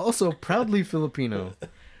 Also, proudly Filipino.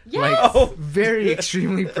 Yes! Like, very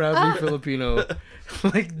extremely proudly Filipino.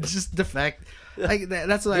 Like, just the fact. Like,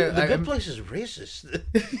 that's why The Good Place is racist.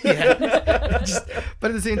 Yeah.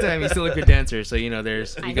 But at the same time, he's still a good dancer. So,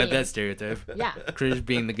 there's you got that stereotype. Yeah. Krish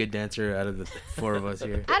being the good dancer out of the four of us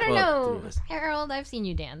here. I don't Three know. of us. Harold, I've seen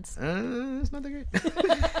you dance. It's not that great.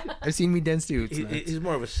 I've seen me dance too. It's He's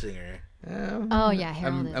more of a singer. Oh, yeah,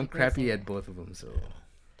 Harold is a I'm great crappy singer. at both of them, so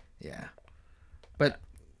yeah. But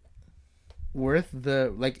worth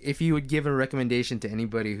the, like, if you would give a recommendation to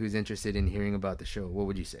anybody who's interested in hearing about the show, what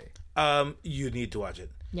would you say? You need to watch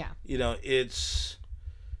it. Yeah. It's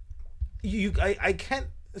I can't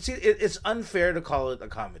see. It's unfair to call it a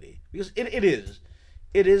comedy, because it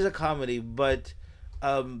is a comedy, but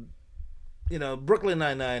Brooklyn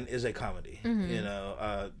Nine-Nine is a comedy.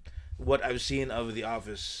 What I've seen of The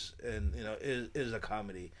Office, and is a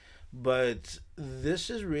comedy, but this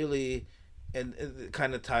is really, and it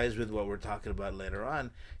kind of ties with what we're talking about later on.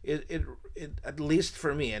 It at least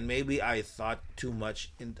for me, and maybe I thought too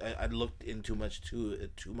much. I looked in too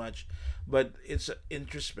much, but it's an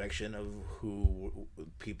introspection of who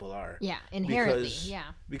people are. Yeah, inherently.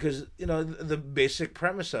 Because the basic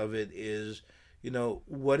premise of it is,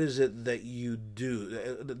 what is it that you do,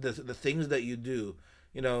 the things that you do.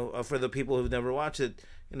 For the people who've never watched it,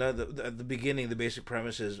 at the beginning, the basic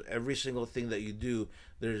premise is every single thing that you do,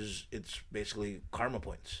 it's basically karma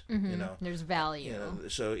points. There's value.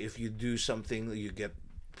 So if you do something, you get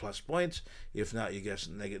plus points. If not, you get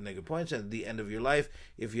negative points. And at the end of your life,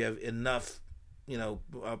 if you have enough,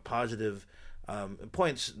 positive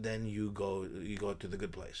points, then you go to the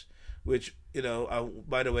good place. Which,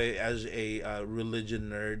 by the way, as a religion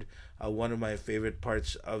nerd, one of my favorite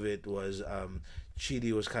parts of it was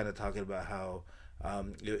Chidi was kind of talking about how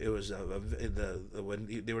it was when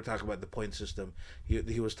they were talking about the point system.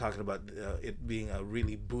 He was talking about it being a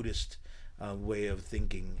really Buddhist way of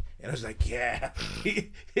thinking, and I was like, yeah,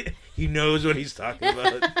 he knows what he's talking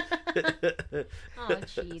about. Oh,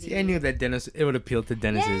 Chidi. See, I knew that it would appeal to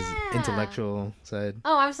Dennis's Yeah. intellectual side.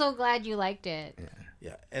 Oh, I'm so glad you liked it.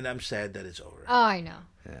 Yeah, and I'm sad that it's over. Oh, I know.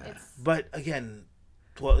 Yeah. But again,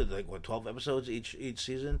 12 episodes each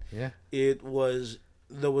season. Yeah. There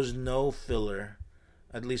was no filler.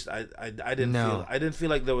 At least I didn't feel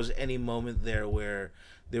like there was any moment there where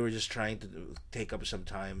they were just trying to take up some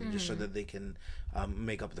time just so that they can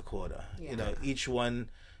make up the quota. Yeah. Each one,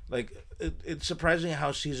 like, it's surprising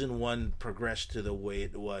how season 1 progressed to the way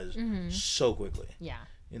it was so quickly. Yeah.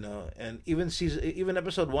 And even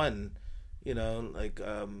episode 1,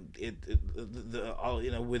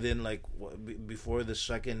 within, like, before the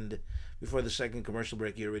second commercial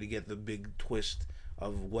break, you already get the big twist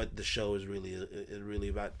of what the show is really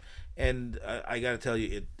about. And I gotta tell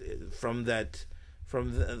you, from that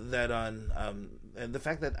on, and the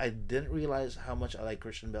fact that I didn't realize how much I like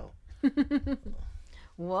Christian Bale.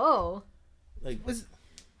 Whoa. Like, Was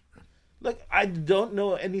look, I don't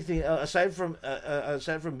know anything aside from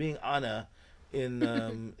being Anna in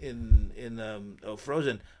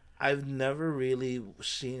Frozen. I've never really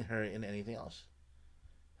seen her in anything else.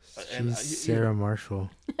 she's Sarah Marshall?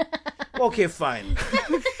 Okay, fine.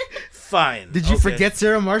 Fine. Did you okay. forget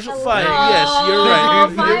Sarah Marshall? Fine. Oh, Yes,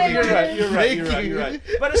 you're right. fine. You're right.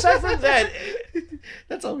 But aside from that,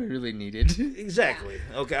 That's all we really needed. exactly.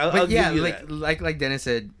 Okay, I'll But yeah, give you like that. like Dennis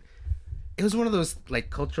said, it was one of those like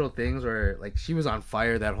cultural things where like she was on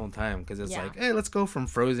fire that whole time because it's Yeah. like, hey, let's go from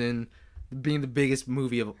Frozen being the biggest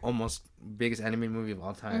animated movie of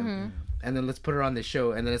all time, Mm-hmm. and then let's put her on the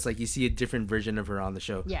show, and then it's like you see a different version of her on the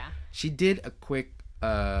show. Yeah. She did a quick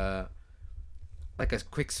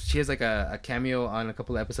she has like a cameo on a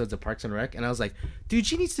couple of episodes of Parks and Rec, and I was like, dude,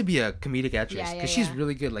 she needs to be a comedic actress Yeah, because yeah, she's yeah.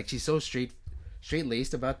 really good. Like she's so straight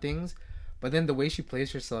laced about things, but then the way she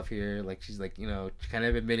plays herself here, like she's like, you know, kind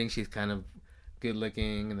of admitting she's kind of good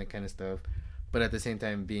looking and that kind of stuff, but at the same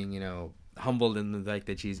time being, you know, humbled in the fact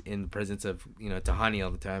that she's in the presence of, you know, Tahani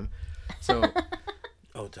all the time. So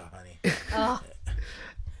Oh, Tahani. Oh.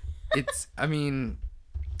 it's, I mean,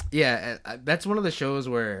 yeah, that's one of the shows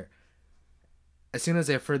where as soon as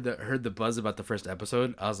I heard the buzz about the first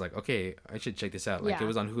episode, I was like, okay, I should check this out. Like Yeah. it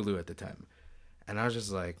was on Hulu at the time, and I was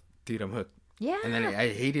just like, dude, I'm hooked. Yeah. And then I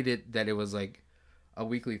hated it that it was like a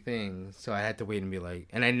weekly thing, so I had to wait and be like,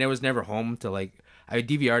 and I was never home to like, I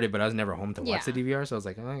DVR'd it, but I was never home to watch Yeah. the DVR, so I was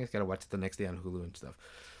like, oh, I just gotta watch it the next day on Hulu and stuff.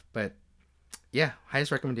 But yeah,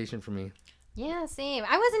 highest recommendation for me. Yeah, same.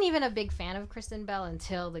 I wasn't even a big fan of Kristen Bell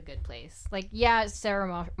until The Good Place. Like, yeah,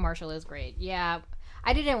 Sarah Marshall is great. Yeah,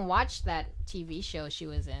 I didn't watch that TV show she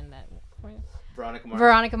was in. That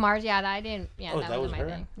Veronica Mars. Yeah, I didn't. Yeah, Oh, that that wasn't was my her?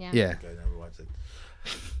 thing. Yeah. Yeah, Okay, I never watched it.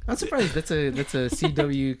 I'm surprised. That's a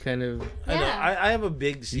CW kind of. I know. Yeah. I am a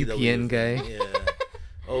big CW UPN guy. fan. Yeah.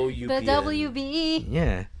 Oh, UPN. The WB.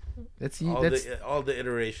 Yeah, that's you. All That's all the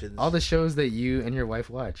iterations. all the shows that you and your wife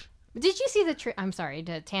watch. Did you see the? I'm sorry,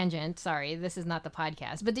 to tangent. Sorry, this is not the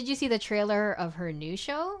podcast. But did you see the trailer of her new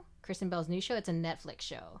show, Kristen Bell's new show? It's a Netflix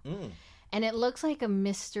show. And it looks like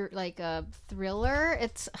a thriller.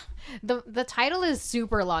 It's the title is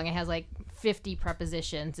super long. It has like 50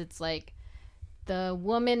 prepositions. It's like the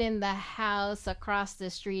woman in the house across the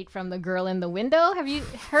street from the girl in the window. Have you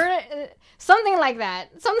heard it? Something like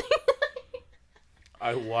that. Something.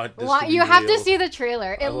 I want this Well, to be you have to real. see the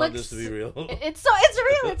trailer. It I looks. want this to be real. It's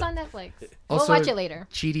real. It's on Netflix. Also, we'll watch it later.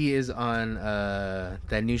 Chidi is on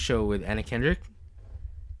that new show with Anna Kendrick.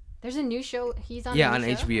 There's a new show. He's on. Yeah, a on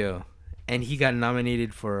new show? HBO, and he got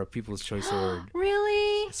nominated for a People's Choice Award.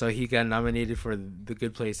 Really? So he got nominated for The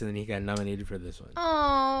Good Place, and then he got nominated for this one.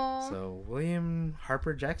 Oh. So William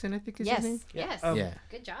Harper Jackson, I think is Yes. his name. Yes. Yeah.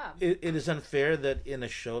 Good job. It is unfair that in a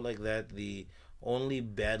show like that, the only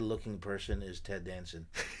bad-looking person is Ted Danson.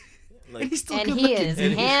 Like, And he's still And good he looking. is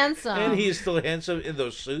And he- handsome. and he is still handsome in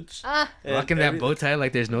those suits. Ah, And Rocking that every- bow tie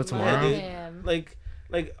like there's no tomorrow. love Yeah. him. Like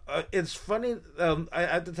it's funny. I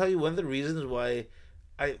have to tell you one of the reasons why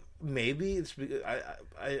maybe it's because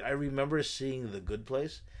I remember seeing The Good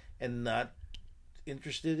Place and not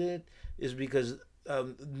interested in it is because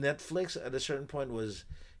Netflix at a certain point was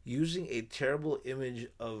using a terrible image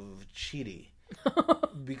of Chidi.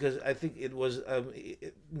 Because I think it was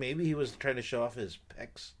maybe he was trying to show off his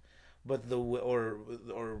pecs, but or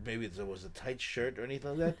maybe it was a tight shirt or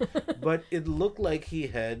anything like that. But it looked like he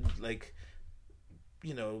had like,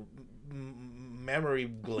 you know, mammary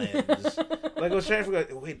glands. Like I was trying to figure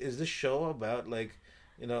out, wait, is this show about like,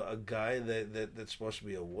 you know, a guy that's supposed to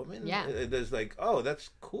be a woman? Yeah. There's like, oh, that's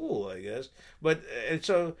cool, I guess. But and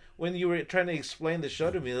so when you were trying to explain the show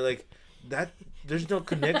to me, like that, there's no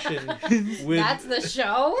connection with. That's the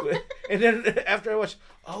show. And then after I watched,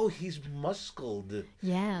 oh, he's muscled.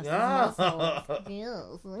 Yes. Ah.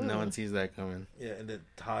 No one sees that coming. Yeah, and then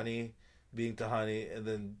Tahani being Tahani, and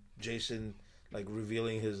then Jason like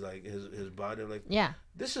revealing his body. Like, Yeah.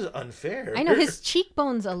 this is unfair. I know his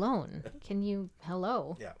cheekbones alone. Can you?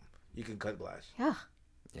 Hello. Yeah, you can cut glass. Yeah.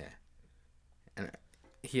 Yeah. And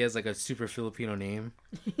he has like a super Filipino name,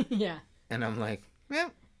 Yeah. and I'm like, yeah,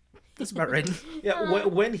 that's about right. Yeah,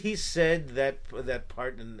 when he said that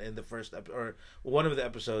part in the first or one of the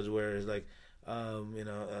episodes where it's like,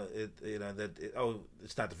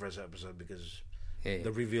 it's not the first episode because Hey.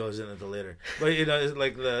 the reveal isn't until later. But it's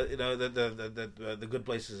like the Good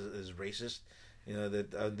Place is racist. You know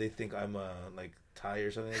that they think I'm like Thai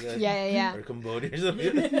or something like that. Yeah. Or Cambodian or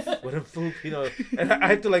something. But I'm Filipino, and I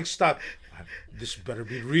had to like stop. This better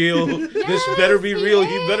be real. This better be he real.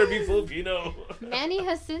 He better be is. Filipino. Manny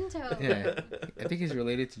Jacinto. Yeah, I think he's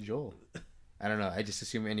related to Joel. I don't know. I just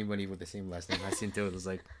assume anybody with the same last name, Jacinto, was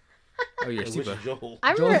like, oh, you're Which Siba. Joel?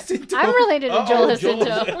 I'm Joel Jacinto. I'm related to Joel Joel.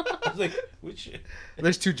 Jacinto. I was like, which?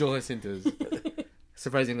 There's 2 Joel Jacintos.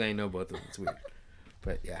 Surprisingly, I know both of them. It's weird.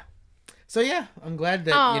 But yeah. So yeah, I'm glad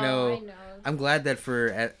that, Oh, you know, I know. I'm glad that for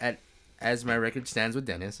at as my record stands with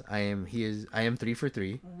Dennis, I am 3 for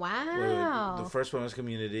 3. Wow. The first one was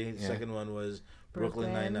Community. The Yeah. second one was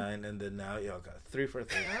Brooklyn Brooklyn. Nine-Nine, and then now y'all got 3 for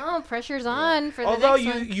 3. Oh, pressure's on for the Although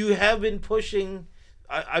next one. you have been pushing,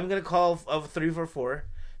 I'm gonna call of 3 for 4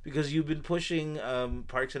 because you've been pushing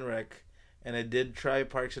Parks and Rec, and I did try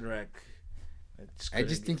Parks and Rec. I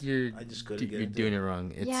just think you're couldn't get you're into doing it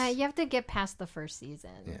wrong. It's, Yeah, you have to get past the first season.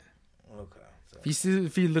 Yeah. Okay. So.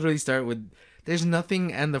 if you literally start with, there's nothing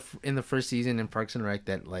in the first season in Parks and Rec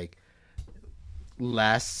that like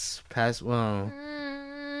lasts past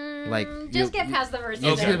like Just get past the first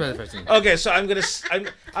yeah, season. just get by the first season. Okay, so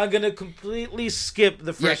I'm gonna completely skip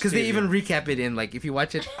the first. Yeah, because they season. even recap it in like if you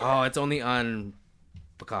watch it, it's only on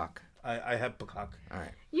Peacock. I have Peacock. All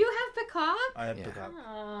right. You have Peacock? I have Yeah.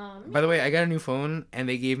 Peacock. By the way, I got a new phone and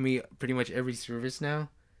they gave me pretty much every service now.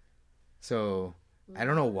 So I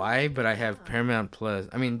don't know why, but I have Paramount Plus.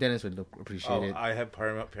 I mean, Dennis would appreciate it. I have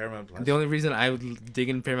Paramount Plus. The only reason I would dig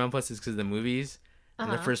in Paramount Plus is because of the movies.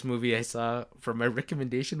 And the first movie I saw from my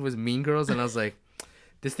recommendation was Mean Girls, and I was like,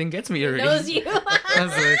 "This thing gets me already." Knows you. I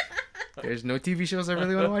was like, "There's no TV shows I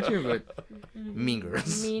really want to watch here, but Mean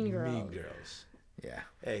Girls." Mean Girl. Mean Girls. Yeah.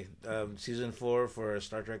 Hey, season 4 for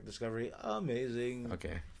Star Trek Discovery, amazing.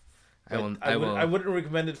 Okay. But I will. I wouldn't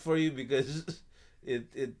recommend it for you because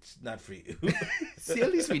it's not for you. See,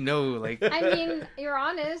 at least we know. Like. I mean, you're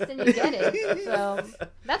honest and you get it. So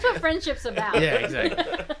that's what friendship's about. Yeah.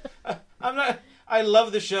 Exactly. I'm not. I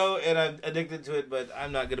love the show and I'm addicted to it, but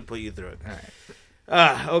I'm not gonna put you through it. All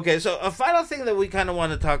right. Okay, so a final thing that we kind of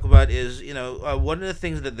want to talk about is, one of the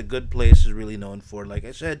things that The Good Place is really known for, like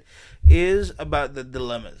I said, is about the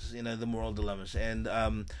dilemmas, the moral dilemmas. And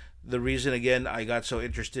the reason, again, I got so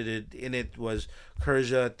interested in it was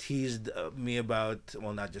Kerja teased me about,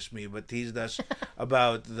 well, not just me, but teased us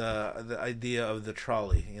about the idea of the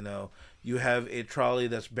trolley. You have a trolley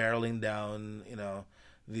that's barreling down,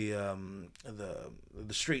 the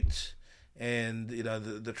streets. And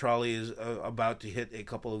the trolley is about to hit a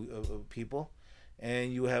couple of people,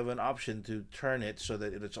 and you have an option to turn it so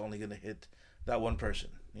that it's only going to hit that one person.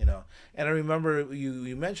 And I remember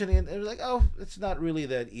you mentioning it, and it was like, oh, it's not really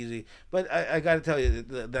that easy. But I got to tell you,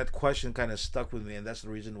 that question kind of stuck with me, and that's the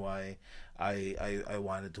reason why I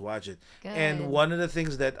wanted to watch it. Good. And one of the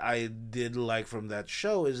things that I did like from that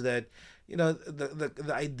show is that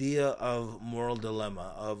the idea of moral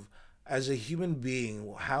dilemma of, as a human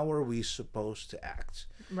being, how are we supposed to act?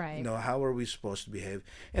 Right. How are we supposed to behave?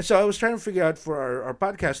 And so I was trying to figure out for our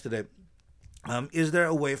podcast today, is there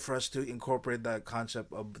a way for us to incorporate that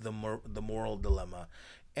concept of the moral dilemma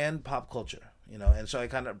and pop culture? And so I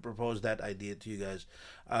kind of proposed that idea to you guys.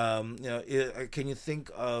 Can you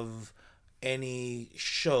think of any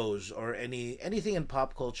shows or anything in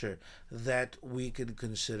pop culture that we could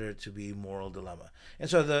consider to be moral dilemma? And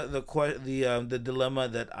so the dilemma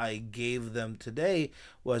that I gave them today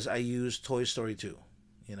was, I used Toy Story 2,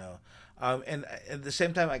 and at the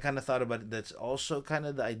same time I kind of thought about it, that's also kind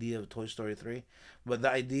of the idea of Toy Story 3, but the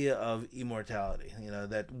idea of immortality,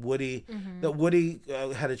 that Woody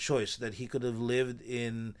had a choice, that he could have lived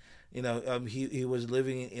in, he was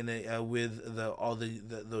living in a with all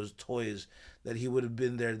those toys, that he would have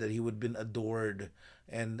been there, that he would have been adored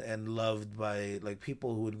and loved by like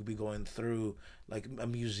people who would be going through like a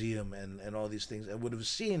museum and all these things, and would have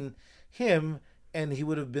seen him, and he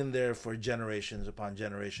would have been there for generations upon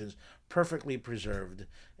generations, perfectly preserved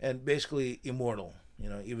and basically immortal,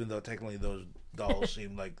 even though technically those dolls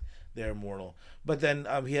seem like they're immortal. But then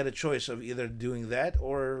he had a choice of either doing that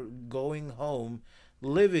or going home,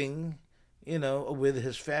 living, with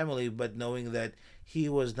his family, but knowing that he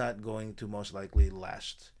was not going to most likely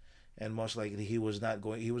last, and most likely he was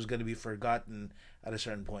going to be forgotten at a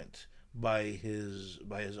certain point by his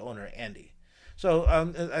owner, Andy. So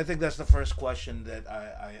I think that's the first question that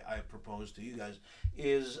I propose to you guys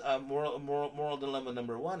is moral dilemma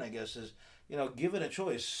number one, I guess, is, given a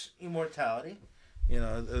choice, immortality,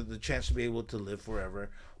 the chance to be able to live forever,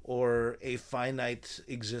 or a finite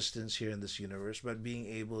existence here in this universe, but being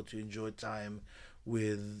able to enjoy time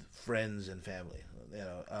with friends and family.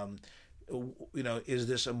 Is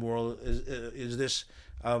this a moral? Is this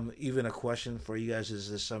even a question for you guys? Is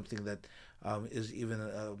this something that is even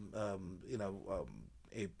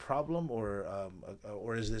a problem,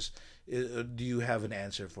 or is this? Do you have an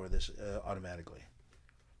answer for this automatically?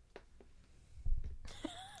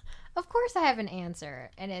 Of course, I have an answer,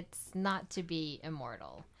 and it's not to be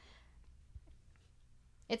immortal.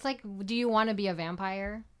 It's like, do you want to be a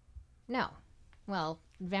vampire? No. Well,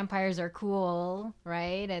 vampires are cool,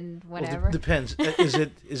 right? And whatever. Well, depends. Is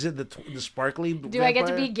it the sparkly? Do I get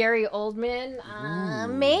to be Gary Oldman?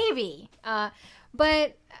 Maybe.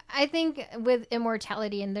 But I think with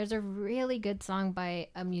immortality, and there's a really good song by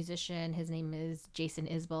a musician. His name is Jason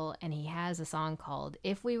Isbell, and he has a song called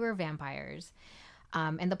 "If We Were Vampires."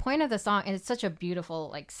 And the point of the song, and it's such a beautiful,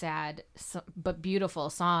 like sad but beautiful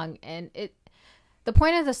song, and the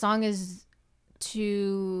point of the song is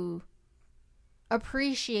to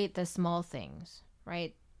appreciate the small things,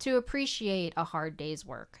 right? To appreciate a hard day's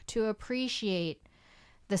work, to appreciate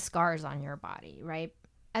the scars on your body, right?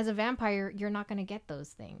 As a vampire, you're not going to get those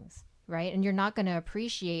things, right? And you're not going to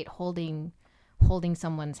appreciate holding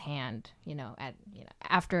someone's hand,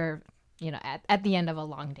 after, at the end of a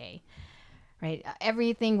long day, right?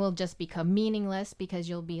 Everything will just become meaningless because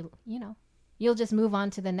you'll just move on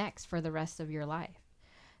to the next for the rest of your life.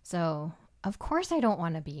 So, of course, I don't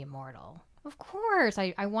want to be immortal. Of course,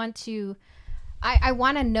 I want to. I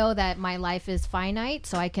want to know that my life is finite,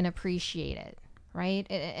 so I can appreciate it, right?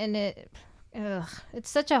 It's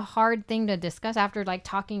such a hard thing to discuss after like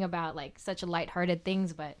talking about like such lighthearted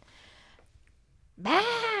things, but.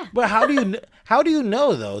 But how do you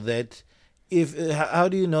know though that how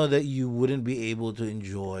do you know that you wouldn't be able to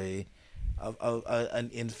enjoy an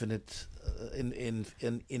infinite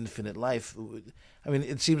infinite life? I mean,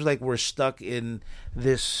 it seems like we're stuck in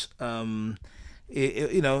this.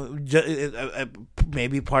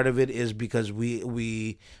 Maybe part of it is because we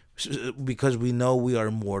know we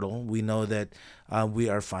are mortal. We know that we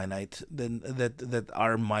are finite. Then that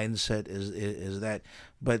our mindset is that.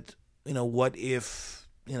 But what if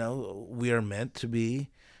we are meant to be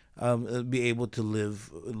able to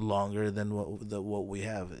live longer than what we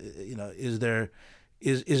have?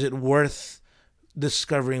 Is it worth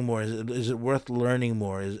discovering more? Is it worth learning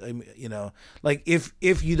more? Like if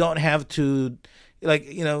you don't have to,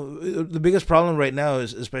 the biggest problem right now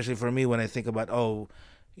is, especially for me, when I think about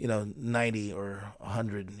 90 or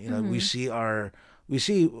 100, we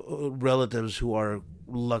see relatives who are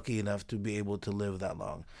lucky enough to be able to live that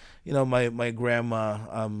long. My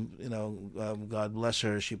grandma, God bless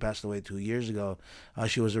her, she passed away 2 years ago.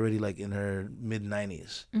 She was already like in her mid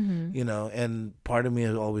 90s, and part of me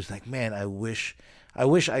is always like, man, I wish I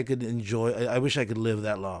could I wish I could live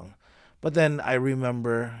that long. But then I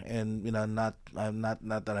remember, and not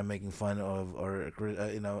that I'm making fun of or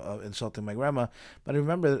insulting my grandma, but I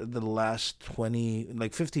remember the last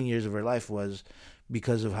 15 years of her life was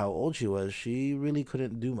because of how old she was. She really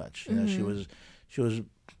couldn't do much. She was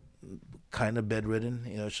kind of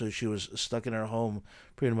bedridden. So she was stuck in her home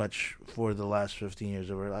pretty much for the last 15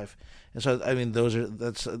 years of her life. And so I mean, those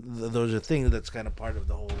are things that's kind of part of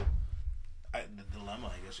the whole the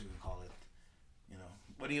dilemma, I guess you could call it.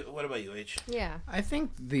 What about you, H? Yeah. I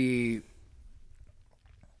think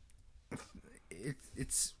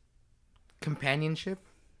it's companionship,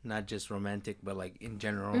 not just romantic, but like in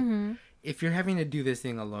general. Mm-hmm. If you're having to do this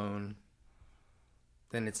thing alone,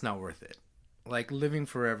 then it's not worth it. Like living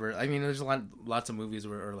forever. I mean, there's lots of movies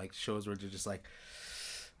or like shows where they're just like,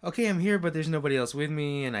 okay, I'm here, but there's nobody else with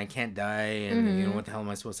me, and I can't die, and what the hell am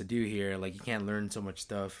I supposed to do here? Like, you can't learn so much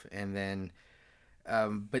stuff, and then.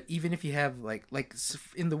 But even if you have like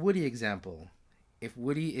in the Woody example, if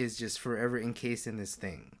Woody is just forever encased in this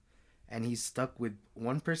thing, and he's stuck with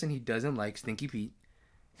one person he doesn't like, Stinky Pete,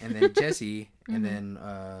 and then Jesse, and then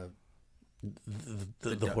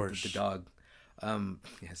the horse, the dog.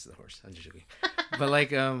 Yes, the horse. I'm just joking. But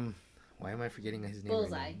like, why am I forgetting his name?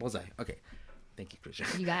 Bullseye. Right now? Bullseye. Okay, thank you, Christian.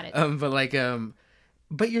 You got it.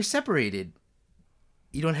 But you're separated.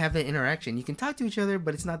 You don't have that interaction. You can talk to each other,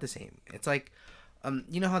 but it's not the same. It's like.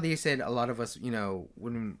 You know how they said a lot of us,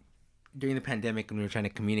 when during the pandemic when we were trying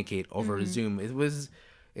to communicate over Zoom, it was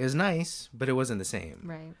nice, but it wasn't the same.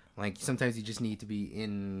 Right. Like sometimes you just need to be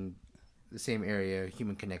in the same area,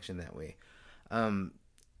 human connection that way. And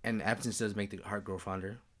absence does make the heart grow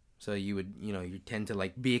fonder. So you tend to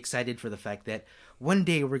like be excited for the fact that one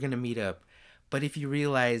day we're going to meet up. But if you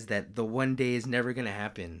realize that the one day is never going to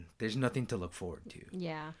happen, there's nothing to look forward to.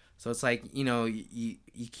 Yeah. So it's like, you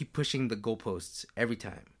keep pushing the goalposts every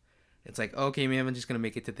time. It's like, okay, man, I'm just going to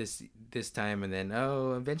make it to this time. And then,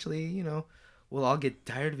 eventually, we'll all get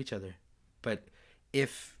tired of each other. But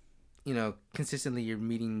if, consistently you're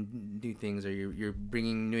meeting new things or you're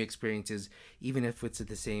bringing new experiences, even if it's with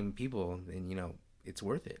the same people, then, it's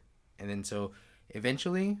worth it. And then so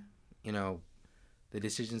eventually, the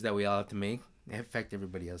decisions that we all have to make affect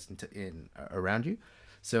everybody else around you.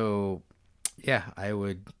 So, yeah, I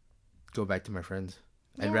would go back to my friends.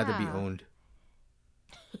 I'd rather be Yeah. owned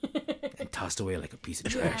and tossed away like a piece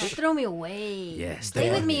of Yeah, trash. throw me away. Yeah,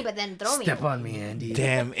 Stay with me, but then throw me. Step away. on me, Andy.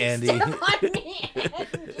 Damn, Andy. Step on me,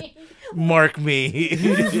 Andy. Mark me.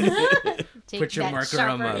 Take Put your that marker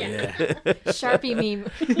on my sharper- yeah. Sharpie me.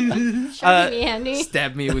 Sharpie me, Andy.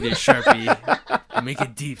 Stab me with your Sharpie. And make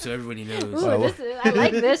it deep so everybody knows. Ooh, I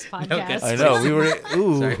like this podcast. Okay. I know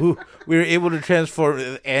Sorry. we were able to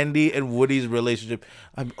transform Andy and Woody's relationship.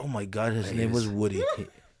 Oh my God, his name was Woody.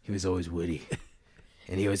 He was always witty.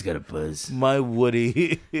 And he always got a buzz. My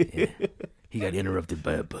Woody. Yeah. He got interrupted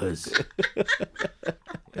by a buzz. It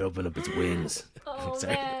opened up its wings. Oh,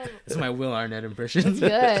 Sorry. man. That's my Will Arnett impression. It's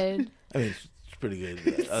good. I mean, it's pretty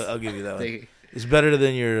good. I'll give you that one. They- It's better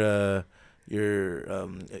than your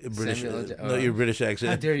British Samuel L. no, your British How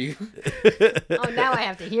accent. dare you? Oh, now I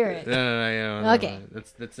have to hear it. No. Okay.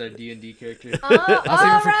 That's our D&D character. Oh, I'll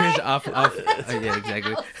save it for all Chris right. off. Yeah,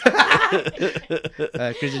 exactly.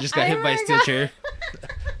 Chris just got I hit by a steel forgot. chair.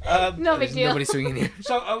 No big There's deal. nobody swinging here.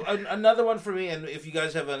 So another one for me, and if you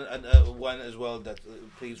guys have one as well, that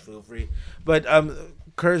please feel free. But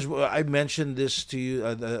Kurz, I mentioned this to you,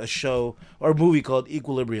 a show or movie called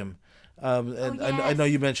Equilibrium. And Oh, I know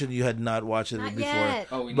yes. you mentioned you had not watched it Not before. yet.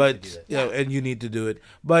 Oh, we need But to do that. you know, and you need to do it.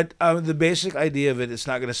 But the basic idea of it's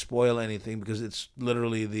not going to spoil anything because it's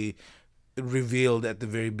literally revealed at the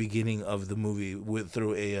very beginning of the movie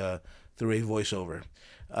through a voiceover.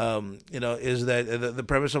 Is that the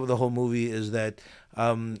premise of the whole movie is that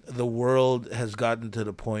the world has gotten to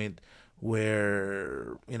the point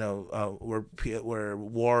where where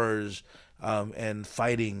wars and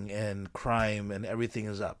fighting and crime and everything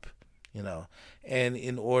is up. And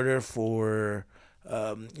in order for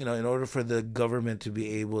the government to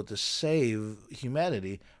be able to save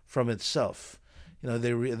humanity from itself,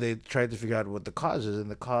 they tried to figure out what the cause is,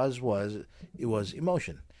 and the cause was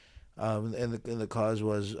emotion, and the cause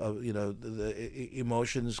was the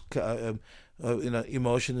emotions.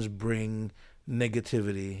 Emotions bring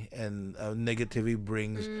negativity, and negativity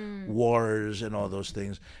brings wars and all those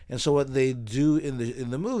things. And so what they do in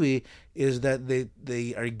the movie is that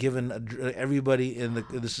they are given everybody in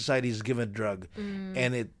the society is given a drug,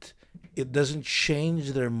 and it doesn't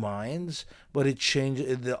change their minds, but it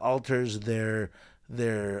alters their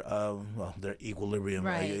equilibrium.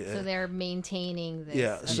 Right. So they're maintaining this.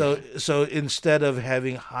 Yeah. Okay. So instead of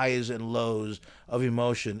having highs and lows of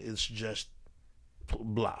emotion, it's just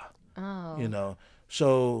blah. Oh.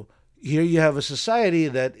 So here you have a society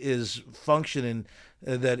that is functioning,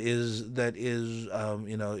 that is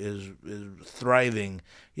thriving.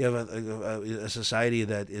 You have a society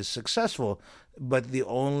that is successful, but the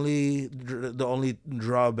only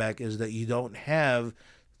drawback is that you don't have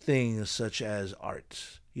things such as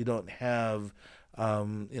art. You don't have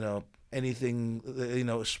anything,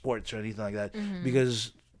 sports or anything like that,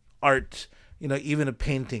 because art, even a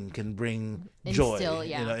painting can bring joy. Instill,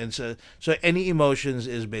 yeah. And so any emotions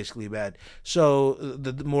is basically bad. So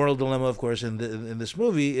the moral dilemma, of course, in this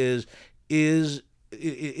movie is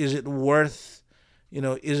it worth,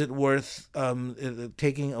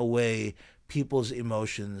 taking away people's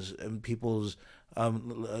emotions and people's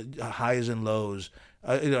highs and lows,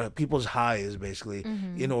 people's highs basically,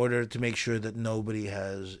 in order to make sure that nobody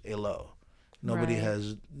has a low. Nobody Right.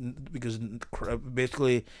 has, because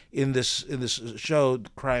basically in this show,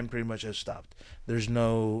 crime pretty much has stopped. There's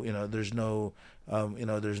no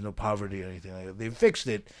poverty or anything like that. They've fixed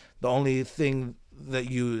it. The only thing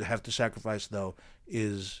that you have to sacrifice though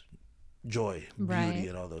is joy, Right. beauty,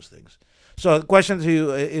 and all those things. So the question to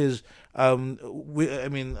you is,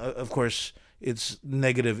 of course, it's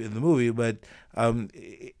negative in the movie, but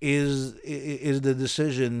is the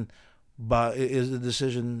decision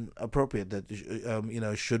appropriate? That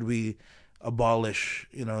should we abolish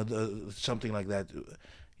something like that?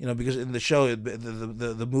 Because in the show,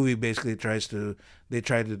 the movie basically try to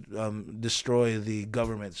destroy the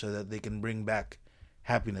government so that they can bring back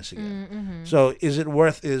happiness again. So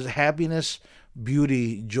is happiness,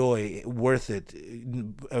 beauty, joy worth it?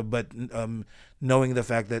 But knowing the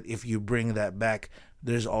fact that if you bring that back,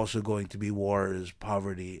 there's also going to be wars,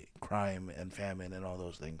 poverty, crime, and famine, and all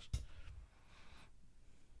those things.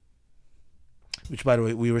 Which, by the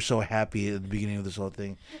way, we were so happy at the beginning of this whole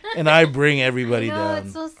thing, and I bring everybody No, down.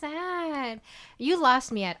 it's so sad. You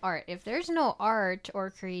lost me at art. If there's no art or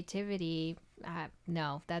creativity,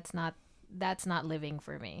 no, that's not living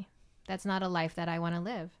for me. That's not a life that I want to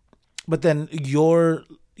live. But then your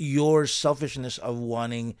selfishness of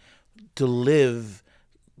wanting to live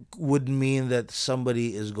would mean that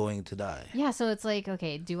somebody is going to die. Yeah, so it's like,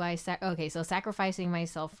 okay, so sacrificing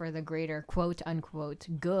myself for the greater quote unquote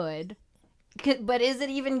good But is it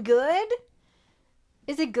even good?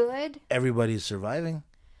 Is it good? Everybody's surviving.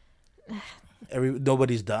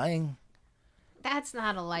 Nobody's dying. That's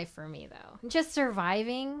not a life for me, though. Just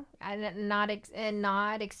surviving and not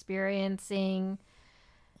experiencing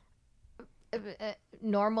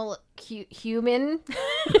normal human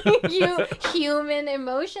human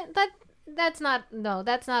emotion. That's not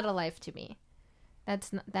a life to me.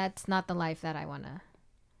 That's not the life that I wanna.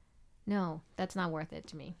 No, that's not worth it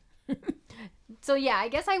to me. So yeah, I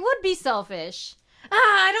guess I would be selfish.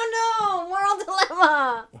 I don't know. Moral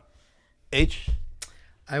dilemma. H.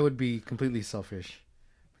 I would be completely selfish,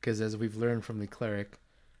 because as we've learned from the cleric,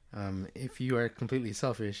 if you are completely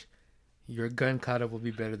selfish, your gun kata will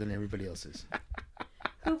be better than everybody else's.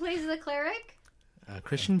 Who plays the cleric?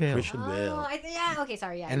 Christian Bale. Christian Bale. Yeah. Okay,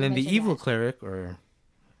 sorry. Yeah. And you then the mentioned evil that. cleric, or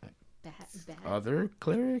Bad. other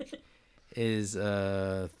cleric, is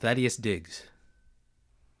Thaddeus Diggs.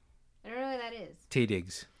 I don't know who that is. Tay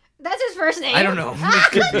Diggs. That's his first name. I don't know. I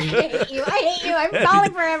It could be. hate you. I'm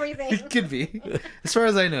calling for everything. It could be. As far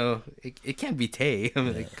as I know, it can't be Tay.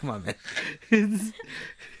 I'm like, come on, man. It's-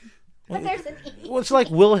 But there's an E. Well, it's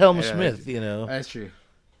like Wilhelm Yeah, Smith, you know. That's true.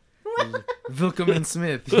 Vilkeman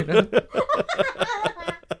Smith, you know?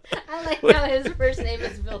 I like how his first name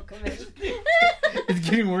is Vilkeman. It's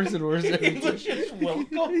getting worse and worse every time.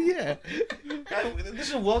 Welcome. Yeah. This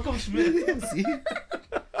is Welcome Smith. See?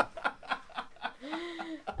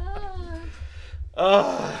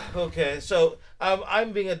 Okay. So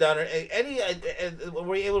I'm being a downer.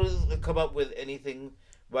 Were you able to come up with anything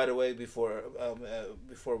right away before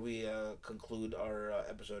we conclude our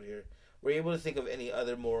episode here? Were you able to think of any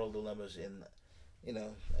other moral dilemmas in,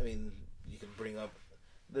 I mean, you can bring up.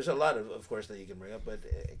 There's a lot of course, that you can bring up, but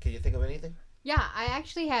can you think of anything? Yeah, I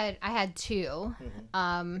had two.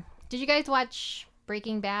 Did you guys watch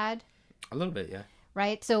Breaking Bad? A little bit, yeah.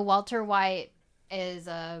 Right? So Walter White is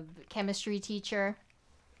a chemistry teacher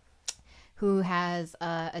who has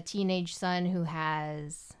a teenage son who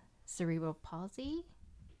has cerebral palsy,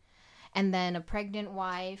 and then a pregnant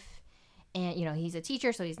wife. And, he's a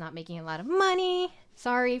teacher, so he's not making a lot of money.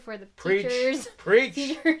 Sorry for the teachers. Preach.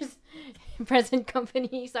 Teachers present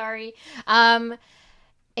company, sorry. And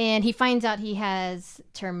he finds out he has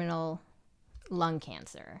terminal lung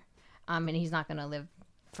cancer. And he's not going to live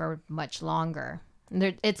for much longer.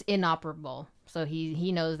 It's inoperable. So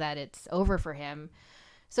he knows that it's over for him.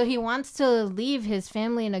 So he wants to leave his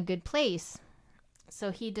family in a good place.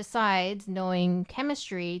 So he decides, knowing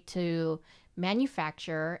chemistry, to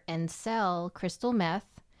manufacture and sell crystal meth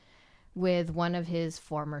with one of his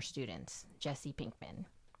former students, Jesse Pinkman.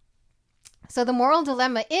 So the moral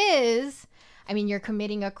dilemma is, I mean, you're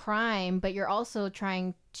committing a crime, but you're also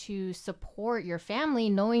trying to support your family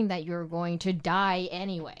knowing that you're going to die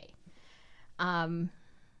anyway. And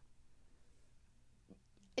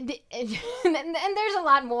there's a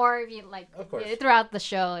lot more if you like. Of course. Throughout the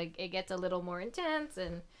show, it gets a little more intense,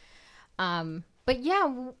 and but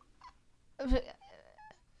yeah,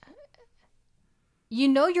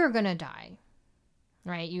 you're gonna die,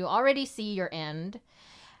 right? You already see your end,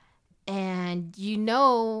 and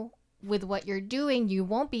with what you're doing, you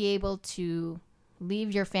won't be able to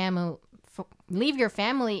leave your family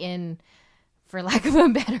in, for lack of a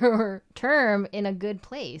better term, in a good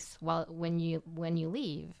place when you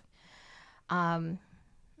leave. And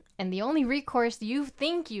the only recourse you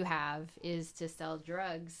think you have is to sell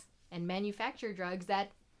drugs and manufacture drugs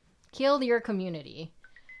that kill your community.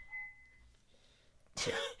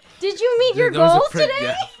 Did you meet your goals today?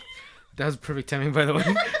 Yeah. That was perfect timing, by the way.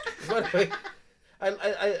 By the way,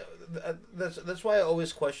 I that's why I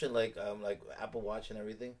always question like Apple Watch and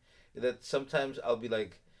everything. That sometimes I'll be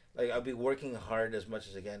like I'll be working hard as much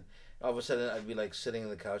as I can. All of a sudden I'd be like sitting on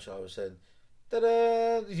the couch. All of a sudden,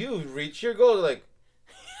 ta-da! You've reached your goal. Like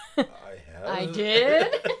I have. I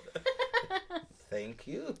did. Thank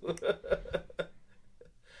you.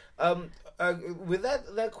 With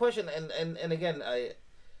that question, and again,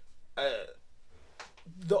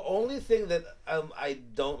 the only thing that I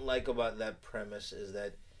don't like about that premise is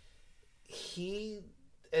that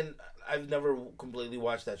and I've never completely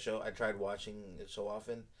watched that show. I tried watching it so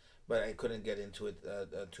often, but I couldn't get into it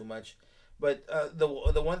too much. But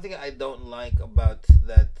the one thing I don't like about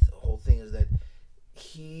that whole thing is that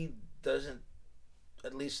he doesn't,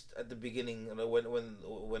 at least at the beginning,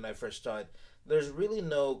 when I first saw it, there's really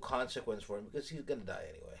no consequence for him because he's gonna die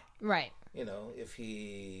anyway. Right. If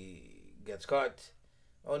he gets caught,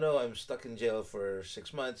 oh no, I'm stuck in jail for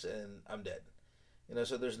 6 months and I'm dead.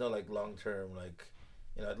 So there's no like long term, like,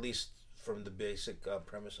 at least from the basic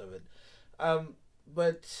premise of it.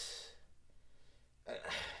 But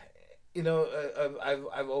You know,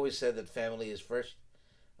 I've always said that family is first.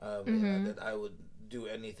 You know, that I would do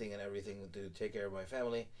anything and everything to take care of my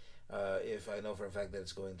family. If I know for a fact that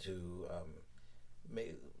it's going to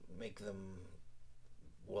make them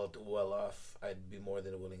well off, I'd be more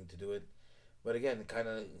than willing to do it. But again, it kind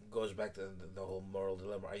of goes back to the whole moral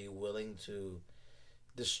dilemma. Are you willing to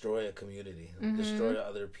destroy a community, destroy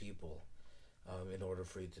other people, in order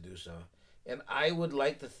for you to do so? And I would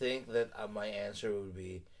like to think that my answer would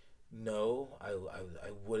be no, I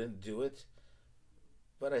wouldn't do it.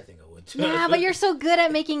 But I think I would too. Yeah, but you're so good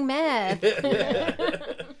at making meth.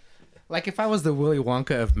 Like if I was the Willy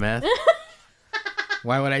Wonka of meth,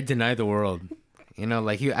 why would I deny the world? You know,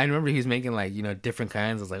 like I remember he was making like, you know, different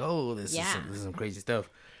kinds. I was like, oh, this is some crazy stuff.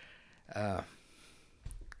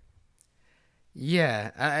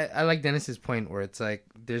 Yeah, I like Dennis's point where it's like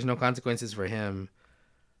there's no consequences for him,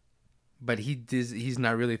 but he's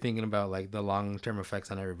not really thinking about like the long-term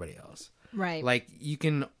effects on everybody else. Right. Like you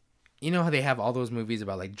know how they have all those movies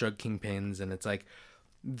about like drug kingpins, and it's like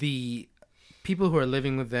the people who are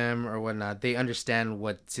living with them or whatnot, they understand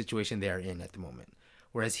what situation they are in at the moment.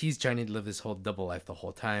 Whereas he's trying to live this whole double life the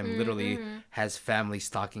whole time, literally has family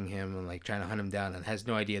stalking him and like trying to hunt him down and has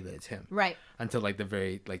no idea that it's him. Right. Until like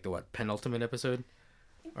the penultimate episode?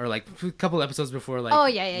 Or like a couple episodes before like Oh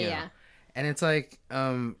yeah. And it's like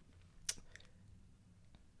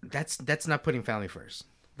that's not putting family first.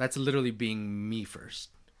 That's literally being me first.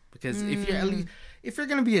 Because if you're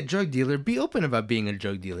gonna be a drug dealer, be open about being a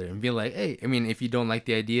drug dealer and be like, hey, I mean, if you don't like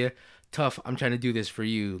the idea, tough, I'm trying to do this for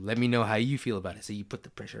you. Let me know how you feel about it. So you put the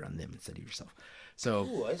pressure on them instead of yourself. So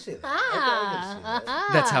Ooh, I see that. I can see that.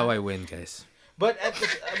 that's how I win, guys. But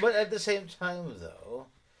at the same time, though,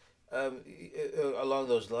 along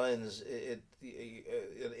those lines, it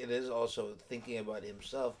is also thinking about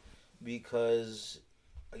himself, because,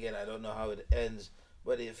 again, I don't know how it ends,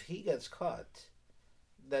 but if he gets caught,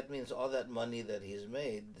 that means all that money that he's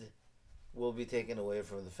made will be taken away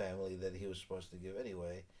from the family that he was supposed to give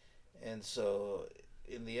anyway, and so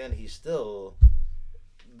in the end, they still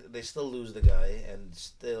lose the guy and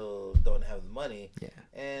still don't have the money. Yeah.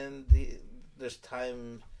 And there's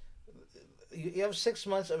time. You have 6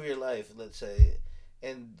 months of your life, let's say,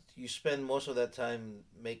 and you spend most of that time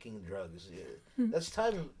making drugs. That's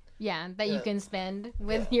time. Yeah, that you can spend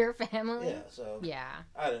with your family. Yeah. So. Yeah.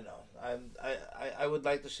 I don't know. I would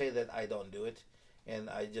like to say that I don't do it, and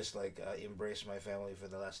I just embrace my family for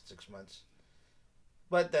the last 6 months.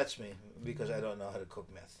 But that's me, because I don't know how to cook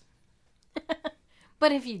meth.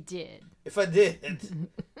 But if you did. If I did.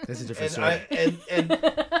 That's a different story.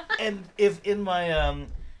 And if in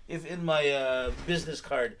my business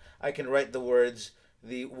card I can write the words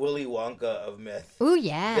 "the Willy Wonka of meth," Ooh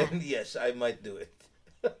yeah. then yes, I might do it.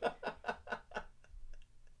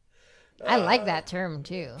 I like that term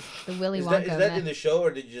too. The Willy Wonka. Is that in the show,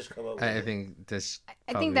 or did you just come up with it? I think this.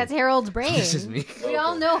 I think that's Harold's brain. This is me. We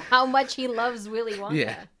all know how much he loves Willy Wonka.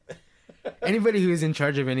 Yeah. Anybody who's in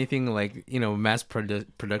charge of anything like, you know, mass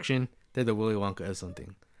production, they're the Willy Wonka of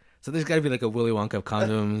something. So there's got to be like a Willy Wonka of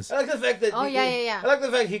condoms. I like the fact that. Oh yeah. I like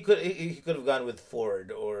the fact he could have gone with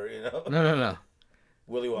Ford, or No.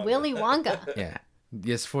 Willy Wonka. Willy Wonka. Yeah.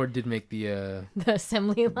 Yes, Ford did make the The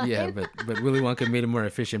assembly line. yeah, but Willy Wonka made it more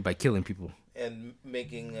efficient by killing people. And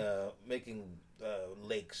making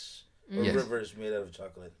lakes or Yes. rivers made out of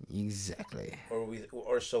chocolate, Exactly.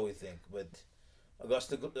 or so we think. But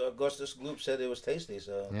Augustus Gloop said it was tasty.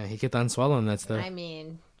 So Yeah, he kept on swallowing that stuff. I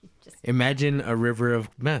mean, just Imagine a river of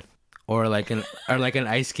meth, or like an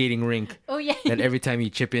ice skating rink oh yeah. that every time you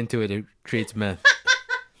chip into it, it creates meth.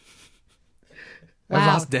 I Wow.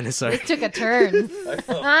 lost Dennis. Sorry. This took a turn.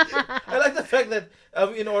 I like the fact that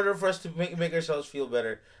in order for us to make ourselves feel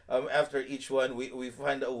better, after each one we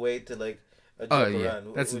find a way to joke Oh yeah,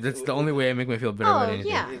 around. that's the only way I make me feel better about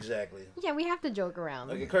anything. yeah. Exactly. Yeah, we have to joke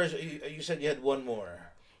around. Okay, Curse, you said you had one more.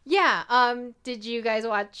 Yeah. Did you guys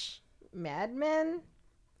watch Mad Men?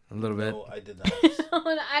 A little bit. No, I did not.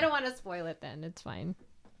 I don't want to spoil it. Then it's fine.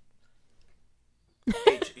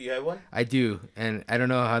 H, you have one? I do, and I don't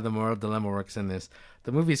know how the moral dilemma works in this.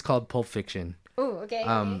 The movie is called Pulp Fiction. Oh, okay.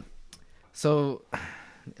 So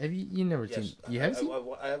have you never seen? You have seen?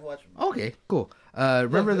 I have watched. Okay, cool.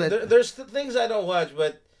 Remember that? There's things I don't watch,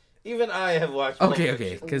 but even I have watched. Pulp Okay,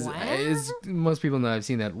 Fiction. because Wow. most people know I've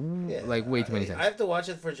seen that Yeah, like way too many times. I have to watch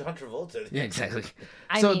it for John Travolta. Yeah, exactly.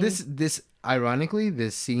 I So mean- this ironically,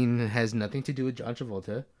 this scene has nothing to do with John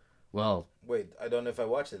Travolta Well, Wait, I don't know if I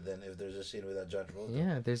watched it then. If there's a scene without John Travolta.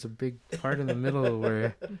 yeah, there's a big part in the middle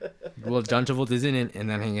where, well, John Travolta's in it, and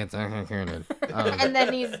then he gets, And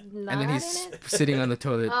then he's not and then in he's it. sitting on the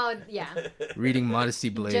toilet Oh yeah, reading Modesty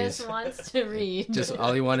Blaze. just wants to read. Just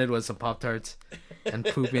all he wanted was some Pop Tarts and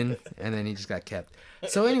pooping, and then he just got kept.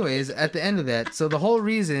 So, anyways, at the end of that, so the whole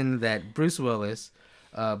reason that Bruce Willis,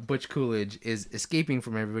 Butch Coolidge, is escaping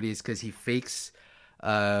from everybody is because he fakes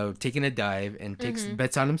taking a dive and takes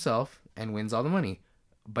bets on himself and wins all the money,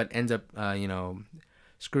 but ends up,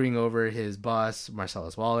 screwing over his boss,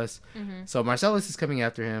 Marcellus Wallace. So Marcellus is coming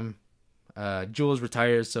after him. Jules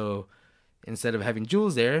retires, so instead of having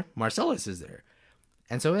Jules there, Marcellus is there.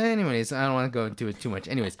 And so, anyways, I don't want to go into it too much.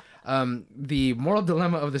 Anyways, the moral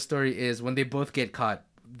dilemma of the story is when they both get caught,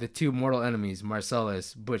 the two mortal enemies,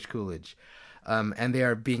 Marcellus, Butch Coolidge, and they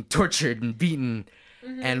are being tortured and beaten,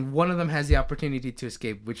 and one of them has the opportunity to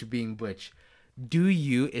escape, which being Butch. Do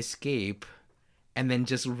you escape and then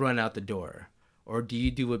just run out the door? Or do you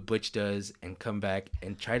do what Butch does and come back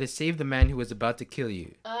and try to save the man who was about to kill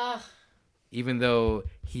you? Even though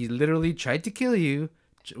he literally tried to kill you,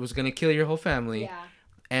 was going to kill your whole family. Yeah.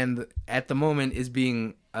 And at the moment is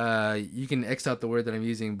being, you can X out the word that I'm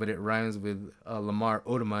using, but it rhymes with Lamar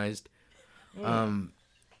Odomized.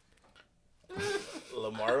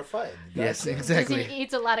 Lamarified. Yes, Because exactly. he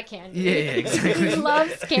eats a lot of candy. Yeah, exactly. He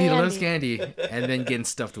loves candy. He loves candy and then getting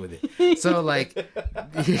stuffed with it. So, like,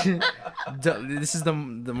 this is the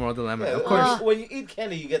moral dilemma. Yeah, Of course. when you eat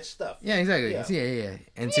candy, you get stuff. Yeah, exactly. Yeah. Yeah.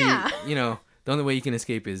 And so, Yeah. the only way you can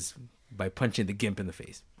escape is by punching the gimp in the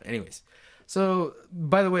face. Anyways. So,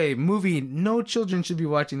 by the way, no children should be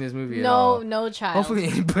watching this movie at all. No child. Hopefully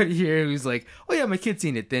anybody here who's like, oh yeah, my kid's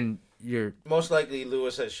seen it, then you're... Most likely,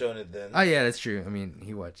 Lewis has shown it then. Oh yeah, that's true. I mean,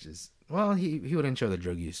 he watches... Well, he wouldn't show the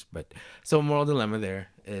drug use, but... So, moral dilemma there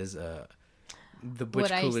is the Butch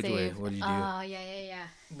Would I Coolidge save? way. What did you do? Oh, yeah.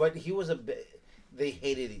 But he was a bit... They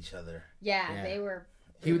hated each other. Yeah, they were...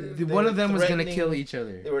 One of them was going to threatening- kill each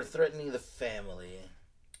other. They were threatening the family.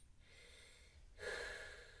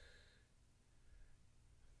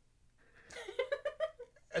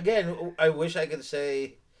 Again, I wish I could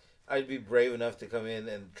say I'd be brave enough to come in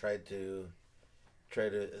and try to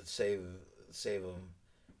save him,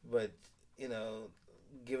 but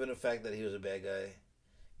given the fact that he was a bad guy,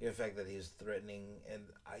 given the fact that he was threatening, and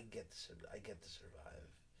I get to survive,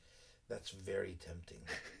 that's very tempting.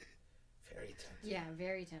 Very tempting. Yeah,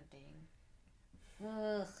 very tempting.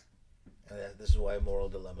 Ugh. And this is why moral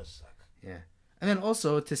dilemmas suck. Yeah. And then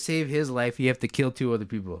also, to save his life, you have to kill two other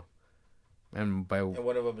people. And And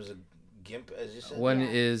one of them is a gimp, as you said. one Yeah.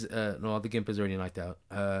 is no, the gimp is already knocked out.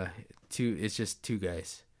 Two, it's just two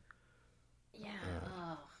guys. Yeah.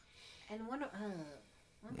 Oh. And one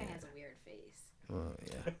guy has a weird face. Well,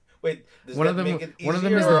 yeah. Wait, does One that of them- make it one of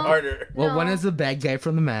them easier is or the- harder? Well, one No. is the bad guy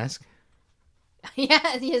from The Mask.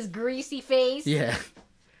 Yeah, his greasy face. Yeah.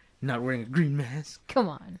 Not wearing a green mask. Come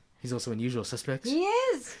on. He's also in Usual Suspects. He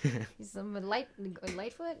is. He's some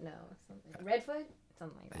Lightfoot? No. Something. Redfoot?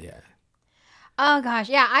 Something like that. Yeah. Oh, gosh.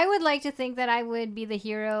 Yeah, I would like to think that I would be the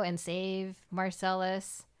hero and save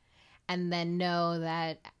Marcellus. And then know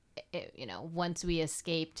that, once we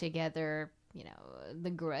escape together, the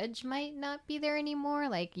grudge might not be there anymore.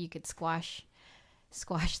 Like, you could squash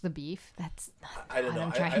the beef. That's not I don't what know.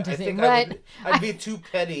 I'm trying to I think. think But I'd be too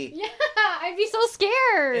petty. yeah, I'd be so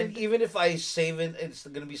scared. And even if I save it, it's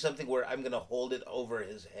going to be something where I'm going to hold it over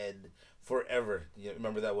his head forever. You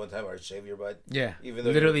remember that one time I saved your butt? Yeah. Even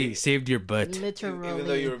though literally you- saved your butt. Literally. Even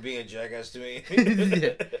though you were being a jackass to me.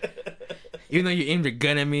 Yeah. Even though you aimed your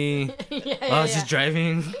gun at me. yeah, While I was just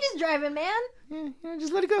driving. You're just driving, man. Yeah,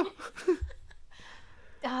 just let it go.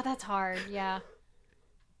 Oh, that's hard. Yeah.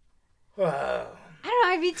 Wow. I don't know.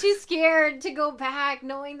 I'd be too scared to go back,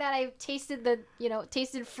 knowing that I've tasted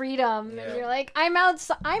tasted freedom, Yeah. and you're like, I'm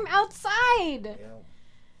outside. Yeah.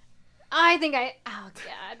 I think oh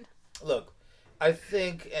God. Look, I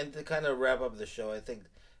think, and to kind of wrap up the show, I think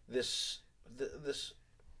this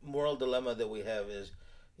moral dilemma that we have is,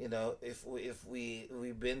 if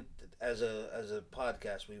we've been as a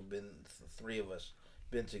podcast, we've been three of us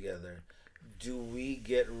been together. Do we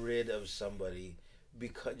get rid of somebody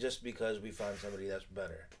just because we found somebody that's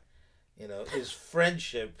better? Is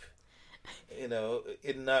friendship,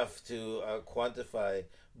 enough to quantify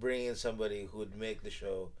bringing in somebody who would make the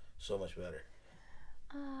show so much better?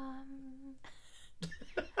 I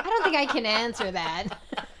don't think I can answer that.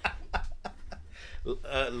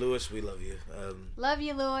 Lewis, we love you. Love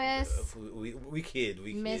you, Lewis. We kid.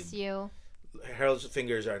 We Miss kid. you. Harold's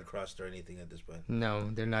fingers aren't crossed or anything at this point. No,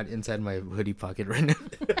 they're not inside my hoodie pocket right now.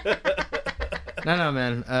 No,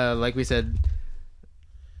 man. Like we said,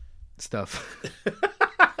 stuff.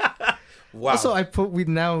 Wow. Also,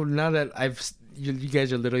 now that you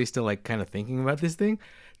guys are literally still like kind of thinking about this thing.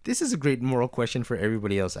 This is a great moral question for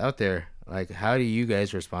everybody else out there. Like, how do you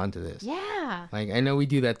guys respond to this? Yeah. Like, I know we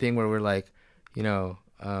do that thing where we're like, kind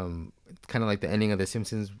of like the ending of the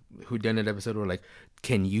Simpsons Whodunit episode. We're like,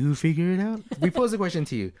 can you figure it out? We pose a question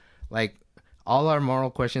to you, like all our moral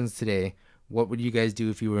questions today. What would you guys do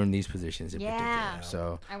if you were in these positions in particular?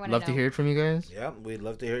 So, I wanna love to know. hear it from you guys. Yeah, we'd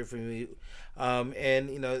love to hear from you. And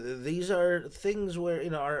these are things where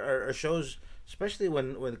our shows, especially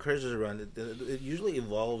when Kurz is around, it usually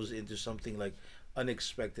evolves into something like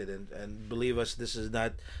unexpected. And believe us, this is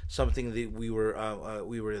not something that we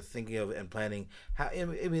were thinking of and planning.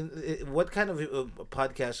 What kind of a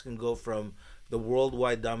podcast can go from the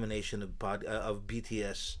worldwide domination of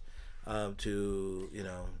BTS to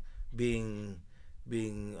being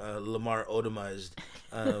Lamar Odomized?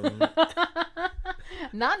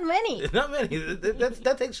 Not many. Not many.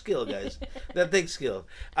 That takes skill, guys. That takes skill.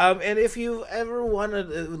 And if you ever want to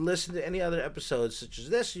listen to any other episodes such as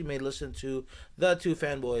this, you may listen to the Two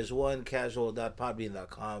Fanboys,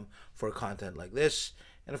 onecasual.podbean.com for content like this.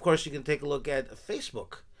 And of course, you can take a look at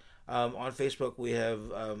Facebook. On Facebook, we have.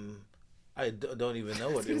 I don't even know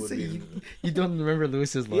what it would be. You don't remember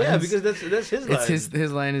Lewis's lines? Yeah, because that's his line.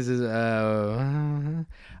 His line is on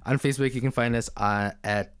Facebook. You can find us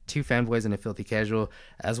at Two Fanboys and a Filthy Casual,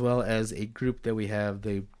 as well as a group that we have,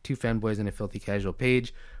 the Two Fanboys and a Filthy Casual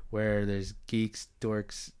page, where there's geeks,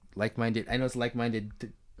 dorks, like-minded. I know it's like-minded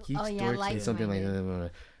geeks, dorks, and something like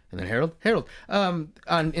that. And then Harold. On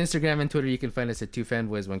Instagram and Twitter, you can find us at Two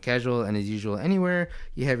Fanboys, One Casual, and as usual, anywhere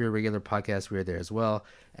you have your regular podcast, we're there as well.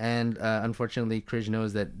 And unfortunately, Krish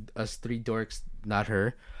knows that us three dorks, not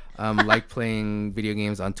her, like playing video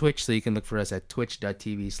games on Twitch, so you can look for us at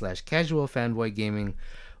twitch.tv/casualfanboygaming.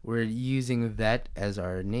 We're using that as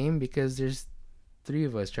our name because there's three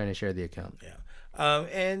of us trying to share the account. Yeah.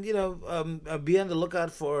 Be on the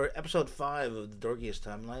lookout for episode 5 of the Dorkiest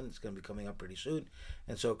Timeline. It's going to be coming up pretty soon.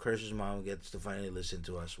 And so Kirsch's mom gets to finally listen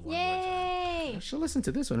to us one more time. Yay! She'll listen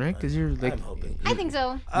to this one, right? Because you're like, I'm hoping. I think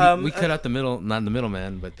so. we cut out the middle, not the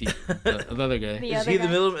middleman, but the other guy. Is he the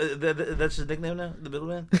middle? That's his nickname now? The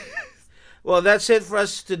middleman? Well, that's it for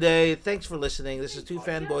us today. Thanks for listening. This is Two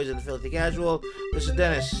Fanboys and the Filthy Casual. This is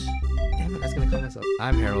Dennis. Damn it, I was going to call myself.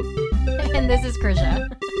 I'm Harold. And this is Krisha.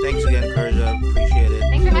 Thanks again, Kurza. Appreciate it.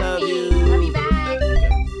 Thanks for Love having me. you. Love you back.